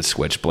takes like the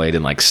switchblade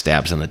and like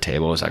stabs on the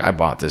table. It's like, I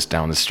bought this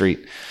down the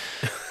street.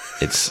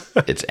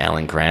 It's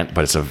Alan Grant,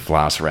 but it's a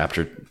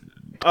Velociraptor.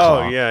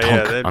 Oh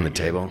yeah, on the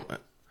table.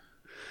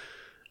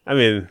 I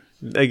mean,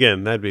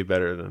 again, that'd be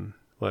better than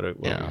what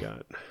we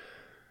got.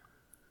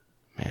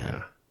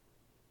 Man.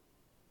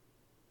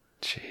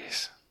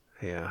 Jeez.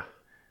 Yeah.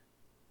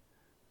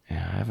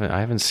 Yeah, I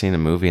haven't seen a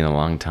movie in a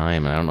long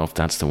time, and I don't know if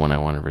that's the one I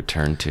want to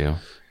return to.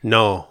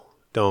 No,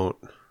 don't.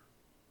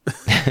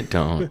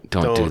 don't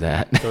do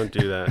that. Don't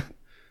do that.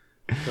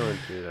 Don't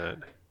do that.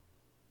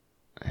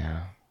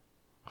 Yeah.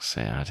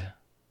 Sad.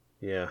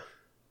 Yeah.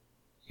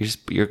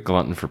 You're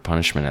glutton for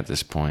punishment at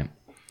this point.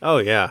 Oh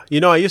yeah. You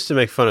know, I used to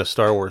make fun of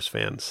Star Wars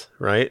fans,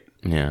 right?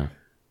 Yeah.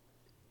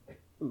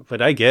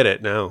 But I get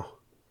it now.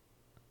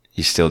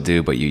 You still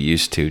do, but you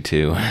used to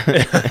too.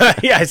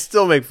 Yeah, I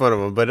still make fun of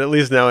them, but at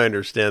least now I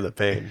understand the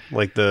pain,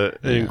 like the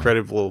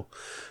incredible,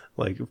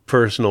 like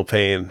personal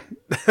pain.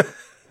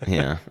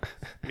 Yeah.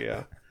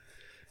 Yeah.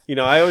 You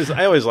know, I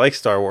always liked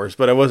Star Wars,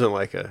 but I wasn't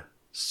like a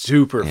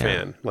super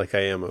fan like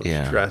I am of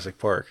Jurassic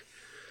Park.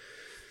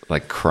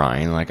 Like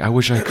crying, like I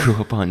wish I grew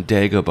up on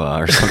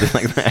Dagobah or something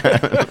like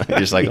that. You're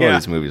just like, oh,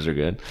 these movies are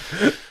good.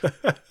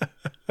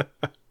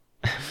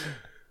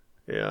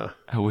 Yeah.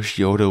 I wish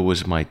Yoda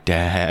was my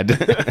dad.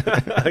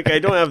 Like I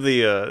don't have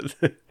the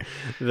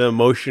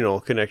emotional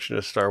connection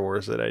to Star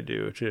Wars that I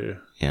do to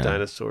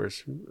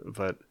dinosaurs,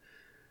 but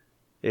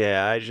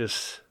yeah,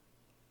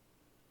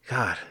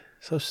 God,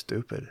 so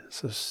stupid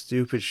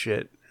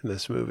shit in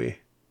this movie.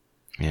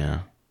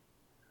 Yeah.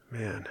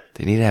 Man.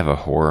 They need to have a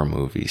horror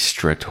movie,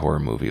 strict horror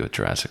movie with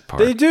Jurassic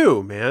Park. They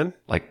do, man.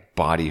 Like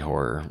body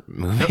horror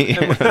movie.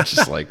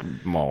 Just like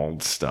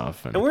mauled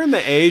stuff. And we're in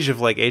the age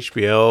of like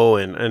HBO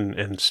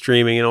and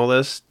streaming and all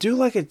this. Do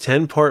like a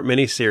 10-part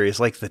miniseries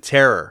like The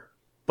Terror,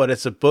 but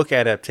it's a book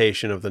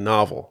adaptation of the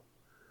novel.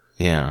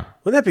 Yeah.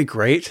 Wouldn't that be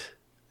great?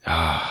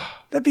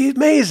 That'd be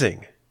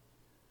amazing.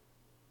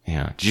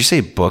 Yeah. Did you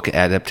say book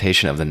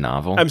adaptation of the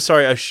novel? I'm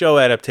sorry, a show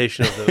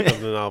adaptation of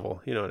the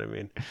novel. You know what I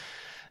mean?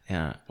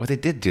 Yeah. Well, they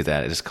did do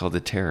that. It's called The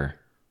Terror.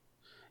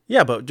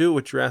 Yeah, but do it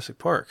with Jurassic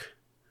Park.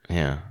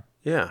 Yeah.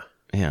 Yeah.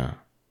 Yeah.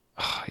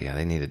 Oh, yeah,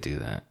 they need to do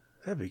that.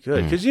 That'd be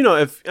good. Because, you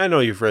know, I know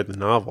you've read the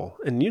novel,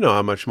 and you know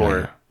how much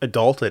more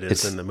adult it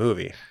is than the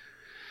movie.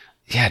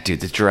 Yeah,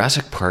 dude, the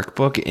Jurassic Park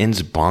book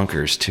ends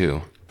bonkers,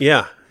 too.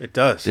 Yeah, it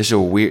does. There's a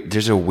weird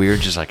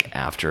just like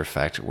after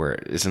effect where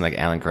isn't like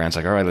Alan Grant's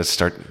like, all right, let's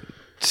start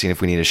seeing if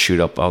we need to shoot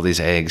up all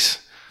these eggs.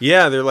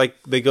 Yeah,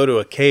 they go to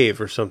a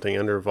cave or something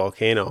under a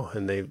volcano,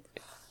 and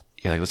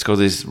like, let's go to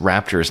these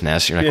raptors'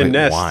 nests. You're like,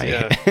 wait, why?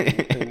 Yeah.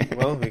 And,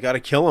 well, we got to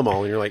kill them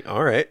all. And you're like,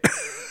 all right.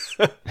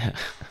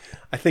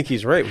 I think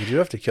he's right. We do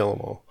have to kill them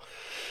all.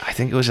 I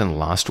think it was in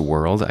Lost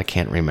World. I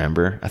can't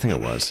remember. I think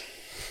it was.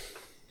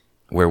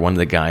 Where one of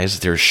the guys,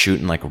 they're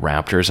shooting like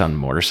raptors on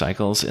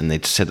motorcycles, and they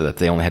said that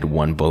they only had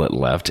one bullet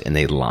left, and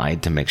they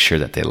lied to make sure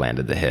that they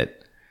landed the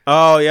hit.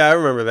 Oh, yeah, I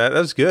remember that. That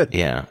was good.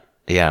 Yeah.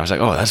 Yeah, I was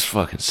like, oh, that's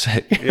fucking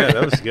sick. Yeah,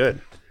 that was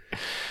good.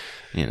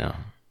 You know.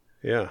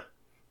 Yeah.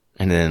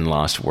 And then in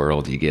Lost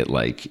World, you get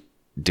like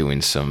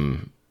doing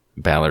some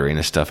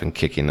ballerina stuff and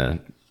kicking a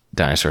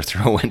dinosaur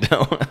through a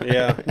window.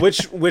 Yeah,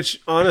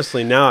 which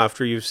honestly, now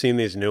after you've seen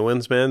these new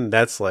ones, man,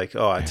 that's like,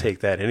 oh, I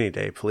take that any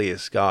day,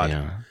 please, God.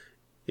 Yeah.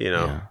 You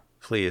know,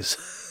 please.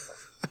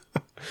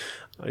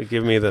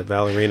 Give me the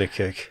ballerina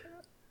kick.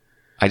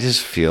 I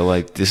just feel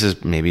like this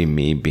is maybe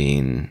me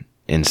being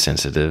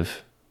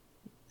insensitive,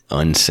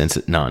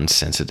 non-sensitive.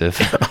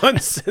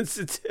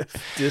 Unsensitive,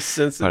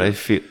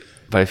 dissensitive.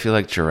 But I feel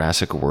like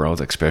Jurassic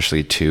World,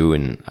 especially 2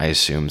 and I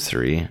assume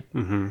 3,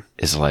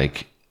 is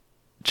like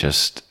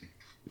just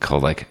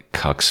called like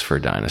cucks for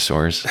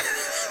dinosaurs.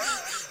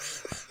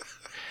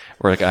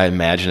 Or like I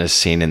imagine a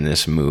scene in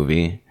this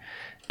movie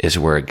is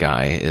where a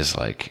guy is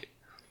like,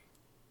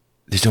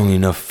 there's only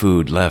enough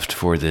food left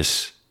for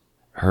this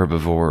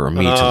herbivore or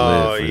me to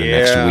live for the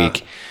next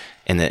week.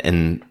 And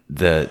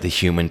the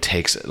human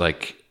takes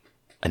like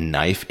a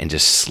knife and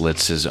just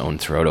slits his own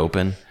throat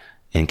open.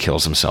 and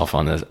kills himself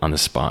on the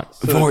spot.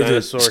 So For the the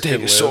dinosaur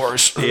can live.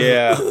 Stegosaurus.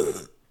 Yeah.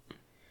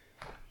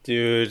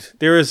 Dude,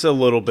 there is a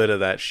little bit of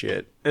that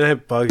shit. And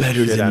it bugs Better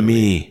the shit out than of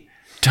me.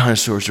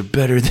 Dinosaurs are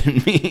better than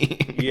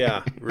me.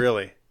 Yeah,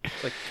 really.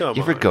 Like, come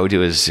You on. ever go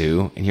to a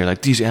zoo and you're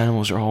like, these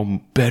animals are all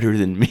better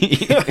than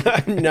me?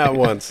 Not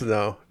once,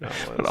 no. Not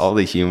But once. all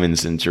the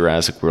humans in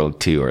Jurassic World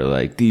 2 are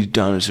like, these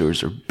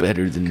dinosaurs are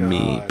better than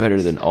me,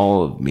 better than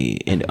all of me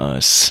and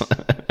us.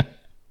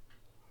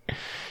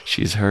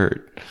 She's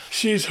hurt.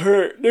 She's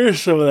hurt.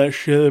 There's some of that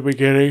shit at the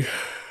beginning.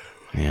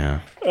 Yeah.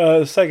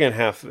 The second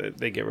half,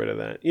 they get rid of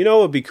that. You know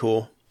what would be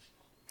cool?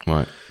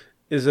 What?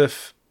 Is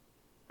if,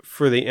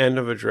 for the end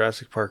of a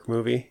Jurassic Park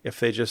movie, if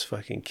they just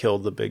fucking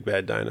killed the big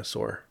bad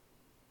dinosaur.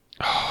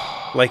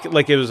 like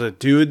it was a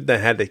dude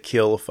that had to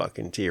kill a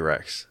fucking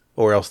T-Rex,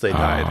 or else they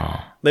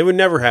died. They would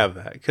never have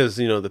that, because,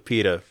 the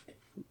PETA,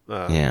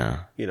 Yeah.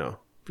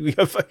 we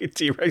got fucking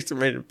T-Rex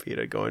and Random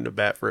PETA going to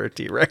bat for a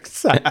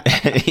T-Rex.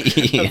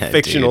 Yeah,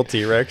 Fictional dude.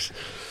 T-Rex.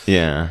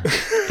 Yeah.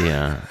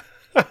 Yeah.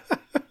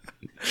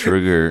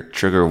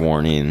 Trigger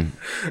warning.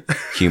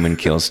 Human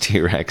kills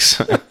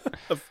T-Rex.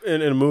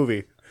 In a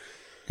movie.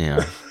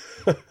 Yeah.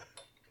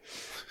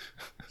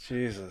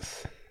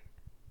 Jesus.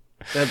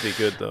 That'd be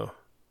good, though.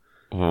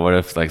 Well, what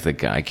if like the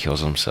guy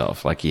kills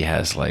himself? Like he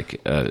has like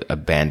a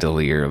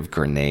bandolier of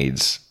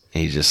grenades.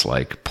 And he just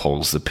like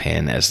pulls the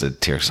pin as the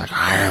T-Rex like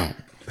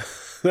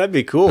That'd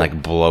be cool.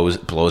 like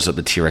blows up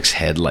the T-Rex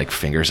head, like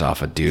fingers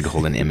off a dude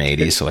holding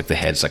M80. So like the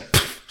head's like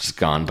it's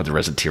gone, but the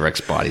rest of the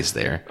T-Rex body's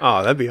there.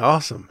 Oh, that'd be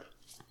awesome.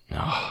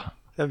 Oh.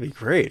 That'd be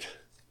great.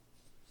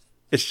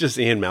 It's just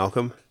Ian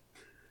Malcolm.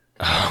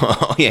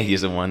 Oh yeah,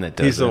 he's the one that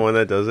does He's the one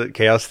that does it.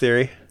 Chaos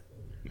Theory.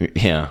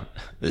 Yeah,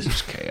 this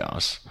is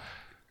chaos.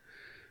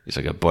 He's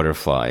like a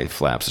butterfly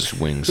flaps his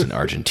wings in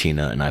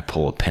Argentina, and I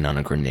pull a pin on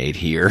a grenade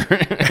here,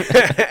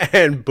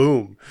 And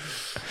boom.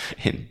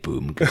 and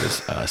boom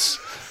goes us.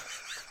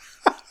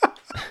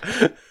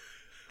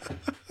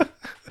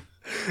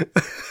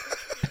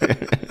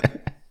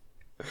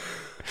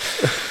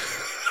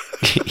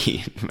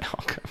 Ian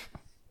Malcolm.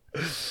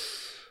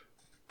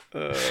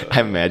 I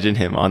imagine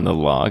him on the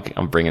log.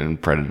 I'm bringing in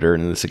Predator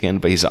into this again,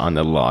 but he's on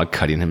the log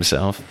cutting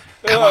himself.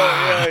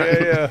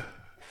 Yeah.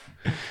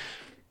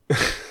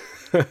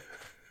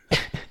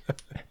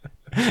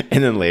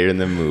 And then later in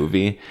the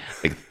movie,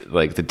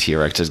 like the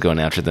T-Rex is going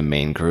after the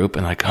main group,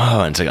 and like,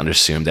 and it's like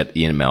assumed that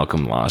Ian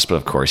Malcolm lost, but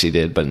of course he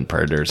did. But in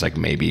Predator, it's like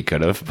maybe he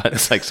could have, but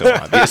it's like so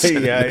obvious.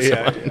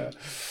 Yeah.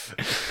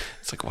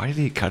 It's like, why did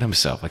he cut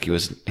himself? Like he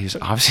was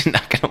obviously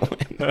not going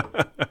to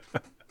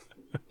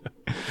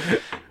win.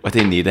 What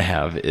they need to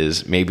have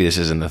is, maybe this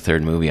is in the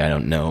third movie, I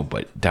don't know,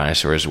 but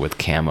dinosaurs with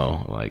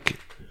camo like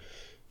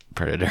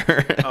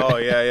Predator. Oh,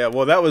 yeah.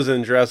 Well, that was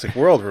in Jurassic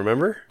World,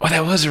 remember? Oh,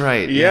 that was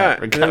right. Yeah, I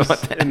forgot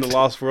about that. in the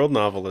Lost World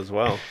novel as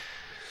well.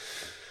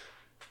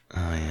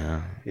 Oh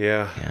yeah.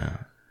 Yeah.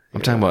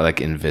 I'm talking about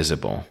like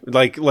Invisible.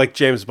 Like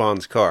James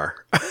Bond's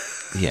car.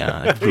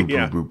 Yeah.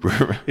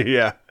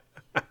 Yeah.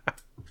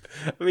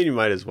 I mean, you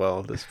might as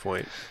well at this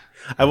point.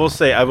 I will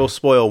say, I will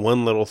spoil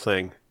one little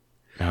thing.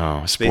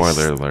 Oh,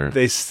 spoiler alert.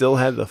 They still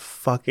had the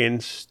fucking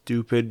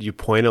stupid, you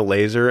point a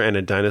laser and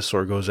a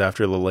dinosaur goes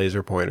after the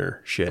laser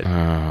pointer shit.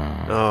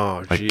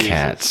 Oh, like Jesus.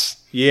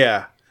 cats.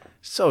 Yeah.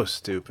 So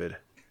stupid.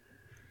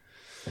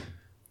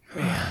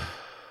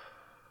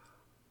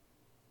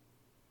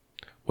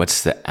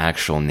 What's the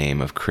actual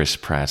name of Chris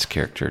Pratt's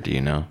character? Do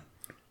you know?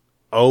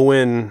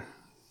 Owen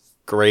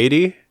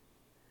Grady,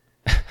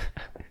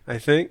 I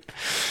think.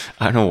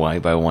 I don't know why,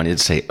 but I wanted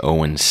to say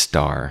Owen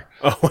Starr.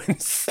 Owen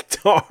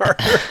Starr.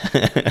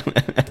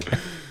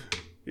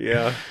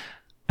 Yeah.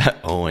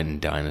 Owen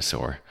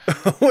Dinosaur.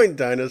 Owen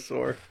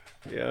Dinosaur.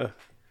 Yeah.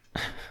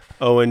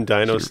 Owen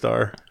Dino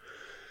Star.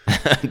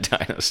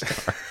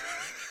 Dinostar.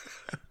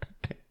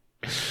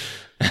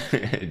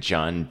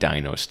 John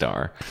Dino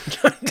Star.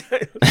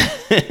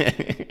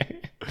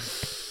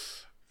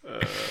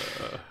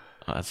 Oh,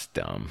 that's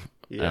dumb.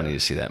 Yeah. I don't need to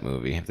see that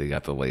movie if they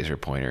got the laser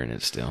pointer in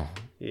it still.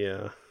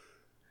 Yeah.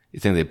 You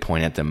think they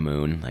point at the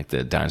moon? Like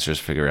the dinosaurs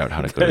figure out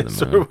how to go to the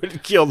Dinosaur moon?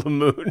 would kill the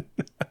moon.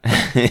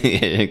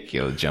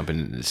 Jump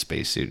into the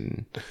spacesuit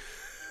and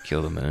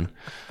kill the moon.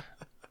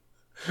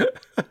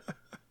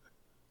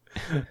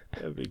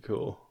 That'd be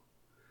cool.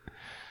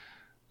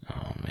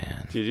 Oh,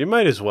 man. Dude, you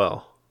might as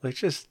well. Like,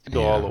 just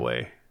go all the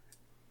way.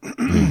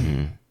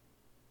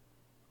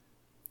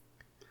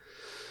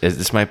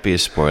 This might be a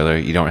spoiler.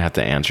 You don't have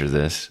to answer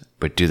this.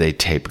 But do they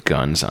tape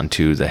guns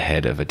onto the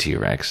head of a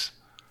T-Rex?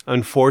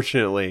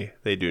 Unfortunately,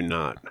 they do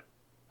not.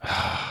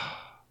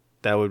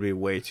 That would be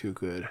way too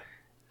good.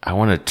 I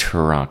want a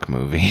Turok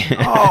movie.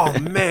 Oh,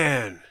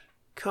 man.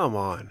 Come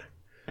on.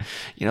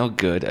 You know how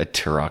good a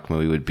Turok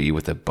movie would be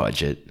with a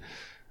budget?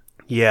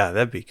 Yeah,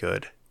 that'd be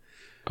good.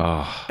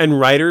 Oh, And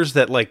writers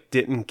that, like,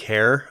 didn't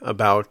care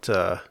about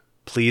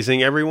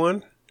pleasing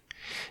everyone.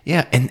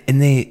 yeah, and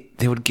they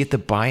would get the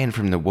buy-in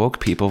from the woke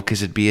people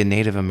because it'd be a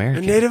Native A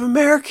American. Native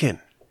American.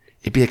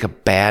 It'd be like a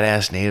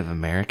badass Native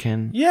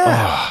American. Yeah.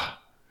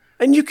 Oh,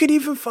 And you could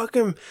even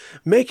fucking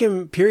make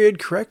him period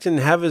correct and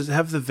have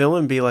the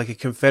villain be like a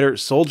Confederate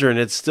soldier, and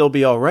it'd still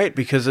be all right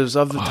because it was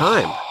of the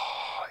time.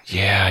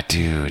 Yeah,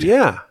 dude.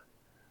 Yeah.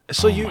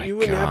 So you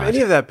wouldn't have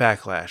any of that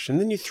backlash. And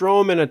then you throw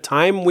them in a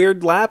time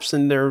weird lapse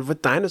and they're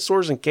with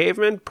dinosaurs and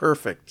cavemen.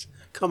 Perfect.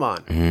 Come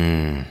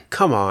on.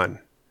 Come on.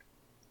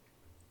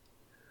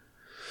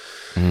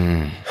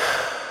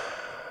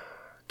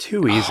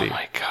 Too easy. Oh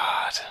my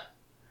God.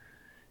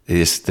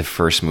 The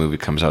first movie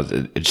comes out.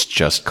 It's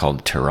just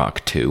called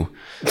Turok 2.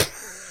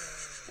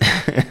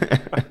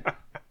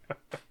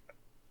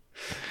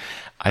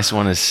 I just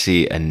want to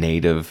see a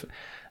native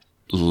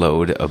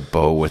load a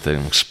bow with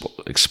an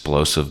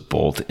explosive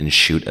bolt and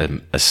shoot a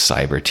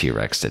cyber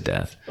T-Rex to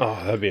death. Oh,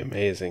 that'd be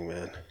amazing,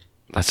 man.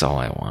 That's all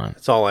I want.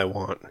 That's all I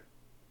want.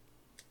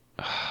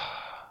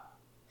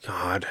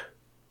 God.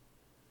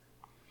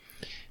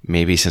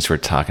 Maybe since we're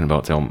talking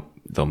about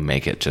they'll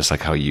make it just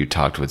like how you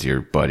talked with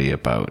your buddy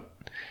about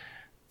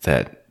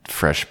that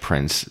Fresh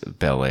Prince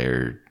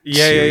Bel-Air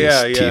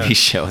TV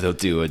show. They'll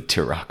do a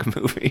Turok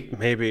movie.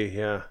 Maybe,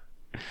 yeah.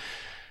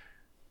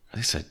 At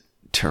least a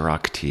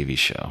Turok TV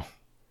show.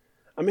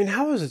 I mean,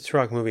 how has a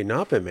Turok movie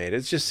not been made?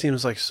 It just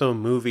seems like so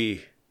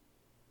movie.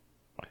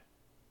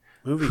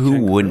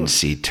 Who wouldn't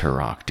see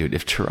Turok, dude?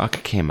 If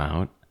Turok came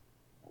out,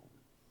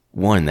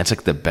 that's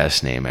like the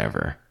best name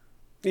ever.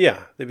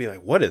 Yeah, they'd be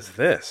like, "What is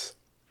this?"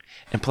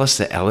 And plus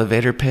the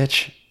elevator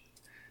pitch.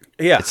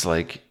 Yeah, it's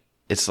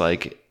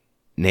like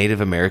Native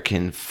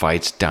American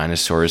fights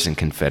dinosaurs and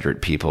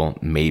Confederate people.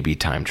 Maybe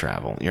time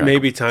travel.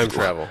 Maybe time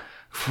travel.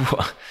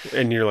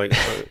 And you're like,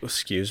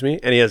 "Excuse me?"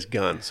 And he has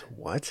guns.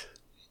 What?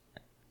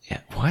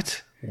 Yeah.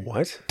 What?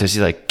 Does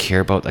he like care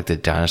about like the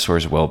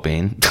dinosaur's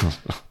well-being?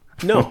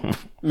 No.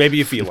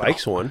 Maybe if he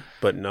likes one,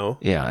 but no.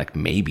 Yeah, like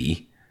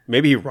maybe.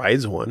 Maybe he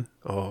rides one.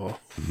 Oh.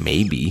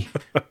 Maybe.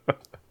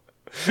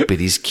 But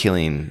he's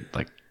killing,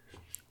 like,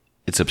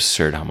 it's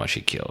absurd how much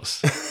he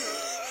kills.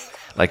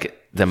 Like,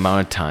 the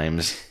amount of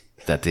times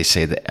that they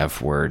say the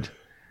F word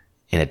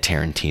in a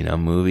Tarantino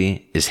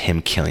movie is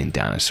him killing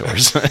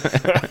dinosaurs.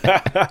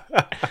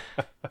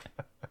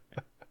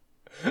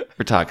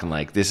 We're talking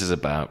like, this is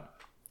about,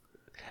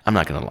 I'm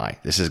not going to lie,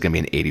 this is going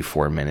to be an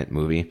 84-minute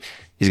movie.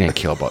 He's going to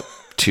kill about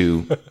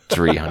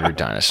 200-300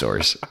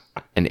 dinosaurs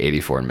in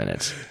 84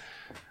 minutes.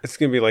 It's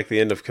going to be like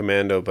the end of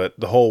Commando, but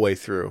the whole way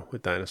through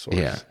with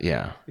dinosaurs.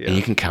 Yeah. And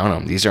you can count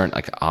them. These aren't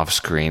like off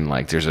screen.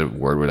 Like there's a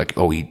word where like,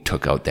 oh, he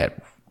took out that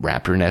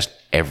raptor nest.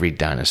 Every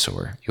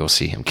dinosaur you'll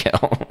see him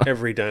kill.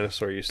 Every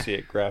dinosaur, you see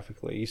it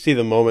graphically. You see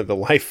the moment the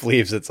life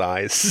leaves its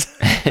eyes.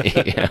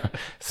 Yeah.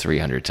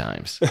 300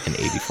 times in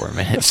 84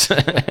 minutes.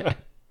 Yeah,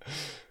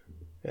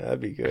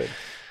 that'd be good.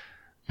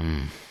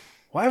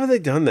 Why haven't they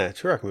done that?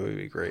 Turok movie would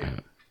be great.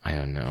 I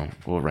don't know.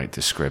 We'll write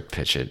the script,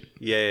 pitch it.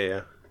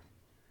 Yeah.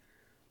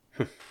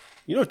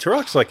 You know,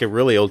 Turok's like a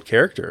really old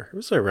character. It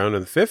was like around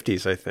in the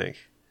 50s, I think.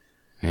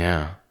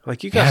 Yeah.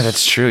 Like you got. Yeah,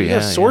 that's true.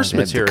 Yeah. Source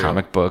material. The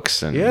comic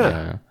books and.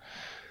 Yeah.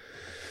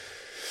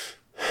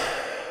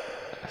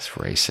 That's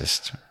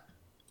racist.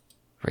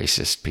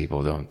 Racist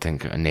people don't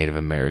think a Native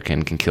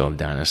American can kill a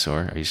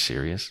dinosaur. Are you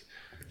serious?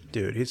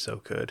 Dude, he's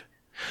so good.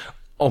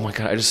 Oh my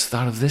God. I just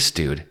thought of this,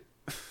 dude.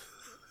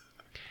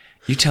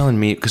 You telling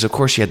me, because of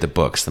course you had the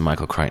books, the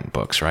Michael Crichton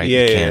books, right?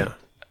 Yeah.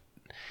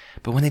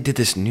 But when they did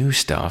this new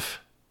stuff,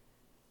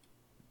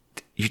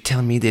 you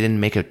telling me they didn't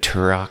make a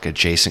Turok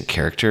adjacent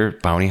character,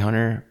 bounty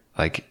hunter?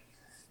 Like,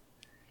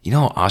 you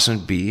know how awesome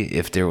it'd be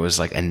if there was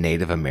like a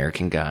Native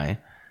American guy?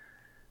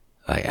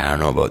 Like, I don't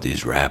know about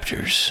these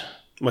raptors.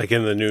 Like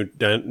in the new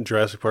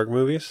Jurassic Park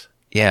movies?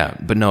 Yeah,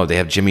 but no, they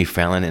have Jimmy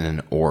Fallon in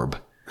an orb.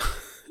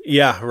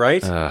 Yeah,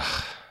 right?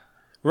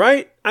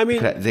 Right? I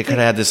mean, they could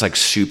have had this like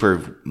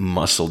super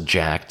muscle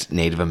jacked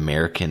Native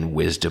American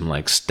wisdom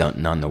like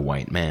stunting on the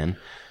white man.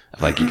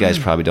 Like, you guys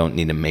probably don't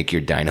need to make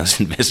your dinos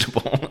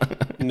invisible.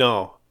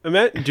 No.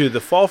 Dude, the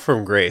fall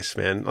from grace,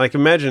 man. Like,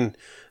 imagine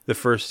the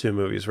first two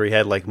movies where you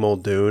had like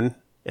Muldoon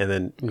and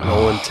then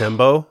Nolan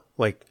Tembo.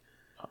 Like,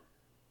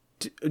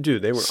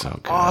 dude, they were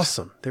so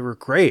awesome. They were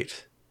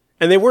great.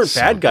 And they weren't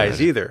bad guys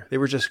either. They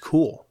were just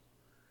cool.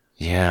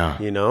 Yeah.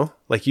 You know?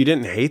 Like, you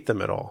didn't hate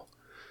them at all.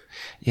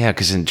 Yeah,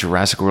 because in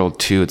Jurassic World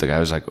 2, the guy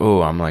was like,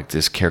 oh, I'm like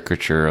this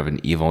caricature of an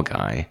evil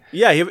guy.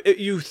 Yeah,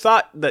 you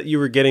thought that you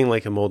were getting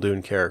like a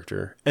Muldoon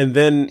character. And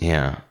then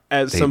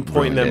at some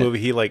point in that movie,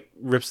 he like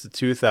rips the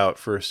tooth out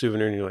for a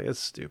souvenir and you're like,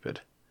 that's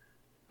stupid.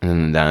 And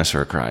then the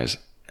dinosaur cries.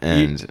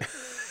 And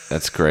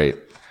that's great.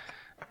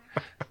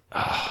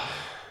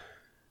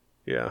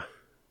 Yeah.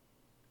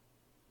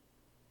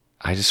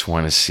 I just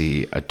want to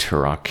see a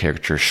Turok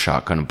character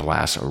shotgun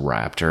blast a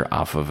raptor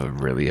off of a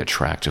really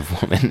attractive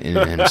woman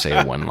and him say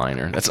a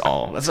one-liner. That's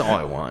all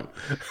I want.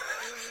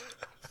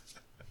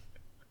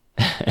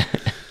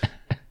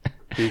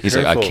 He's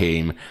like, I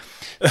came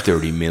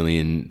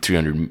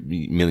 300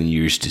 million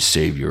years to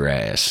save your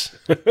ass.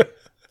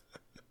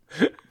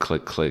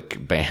 Click, click,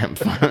 bam.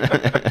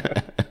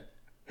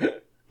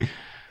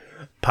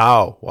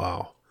 Pow,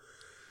 wow.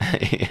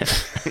 Yeah.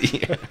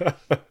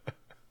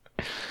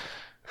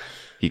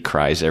 He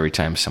cries every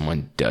time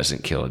someone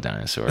doesn't kill a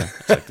dinosaur.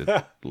 It's like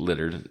the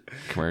litter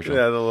commercial.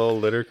 Yeah, the little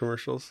litter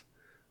commercials.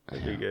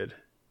 That'd be good.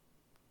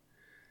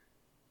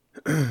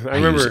 I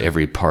use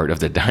every part of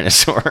the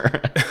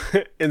dinosaur.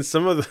 in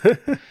some of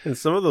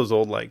those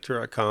old like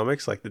Turok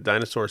comics, like the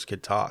dinosaurs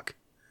could talk.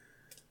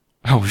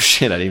 Oh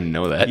shit! I didn't even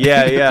know that.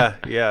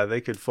 Yeah. They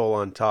could full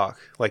on talk.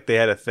 Like they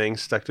had a thing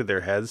stuck to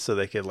their heads so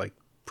they could like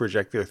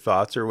project their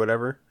thoughts or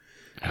whatever.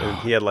 And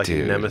he had like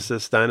a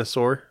nemesis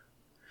dinosaur.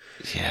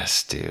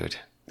 Yes, dude.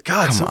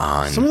 God, come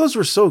on. Some of those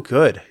were so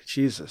good.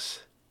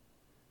 Jesus.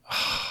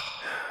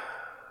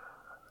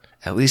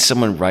 At least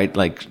someone write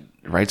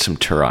some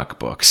Turok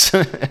books.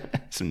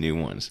 Some new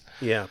ones.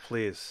 Yeah,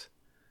 please.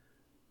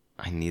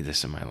 I need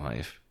this in my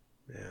life.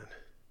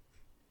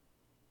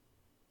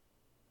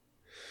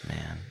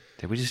 Man.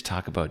 Did we just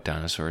talk about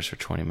dinosaurs for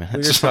 20 minutes?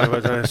 We just talked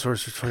about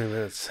dinosaurs for 20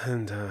 minutes,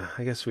 and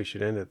I guess we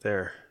should end it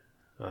there.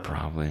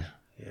 Probably.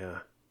 Yeah.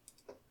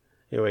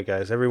 Anyway,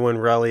 guys, everyone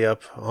rally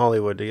up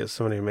Hollywood to get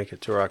somebody to make a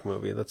Turok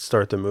movie. Let's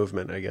start the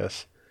movement, I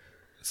guess.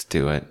 Let's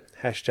do it.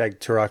 Hashtag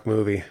Turok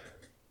movie.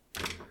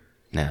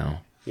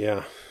 Now.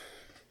 Yeah.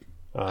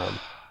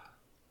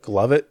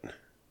 Glove it.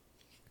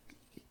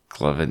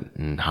 Glove it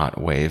and Hot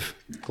Wave.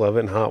 Glove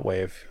it and Hot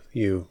Wave,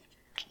 you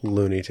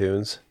Looney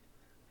Tunes.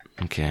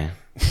 Okay.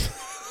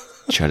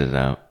 Shut it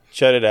out.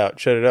 Shut it out.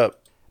 Shut it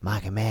up.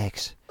 Mike and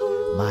Max.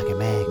 Mike and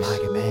Max.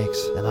 Mike and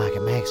Max. The Mike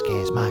and Max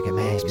cast. Mike and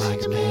Max.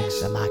 Mike and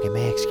Max. The Mike and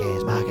Max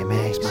cast. Mike and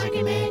Max. Mike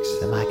and Max.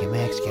 The Mike and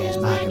Max cast.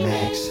 Mike and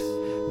Max.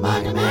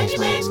 Mike and Max.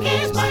 Mike and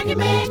Max. Mike and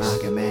Max.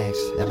 Mike and Max.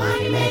 The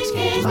Mike and Max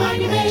cast. Mike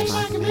and Max.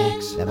 Mike and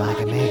Max. The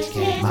Mike and Max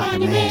cast. Mike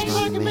and Max.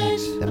 Mike and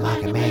Max. The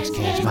Mike and Max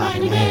cast. Mike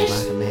and Max.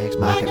 Mike and Max.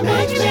 Mike and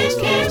Max. Mike and Max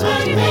cast.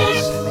 Mike and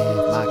Max.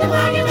 Mike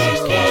and Max.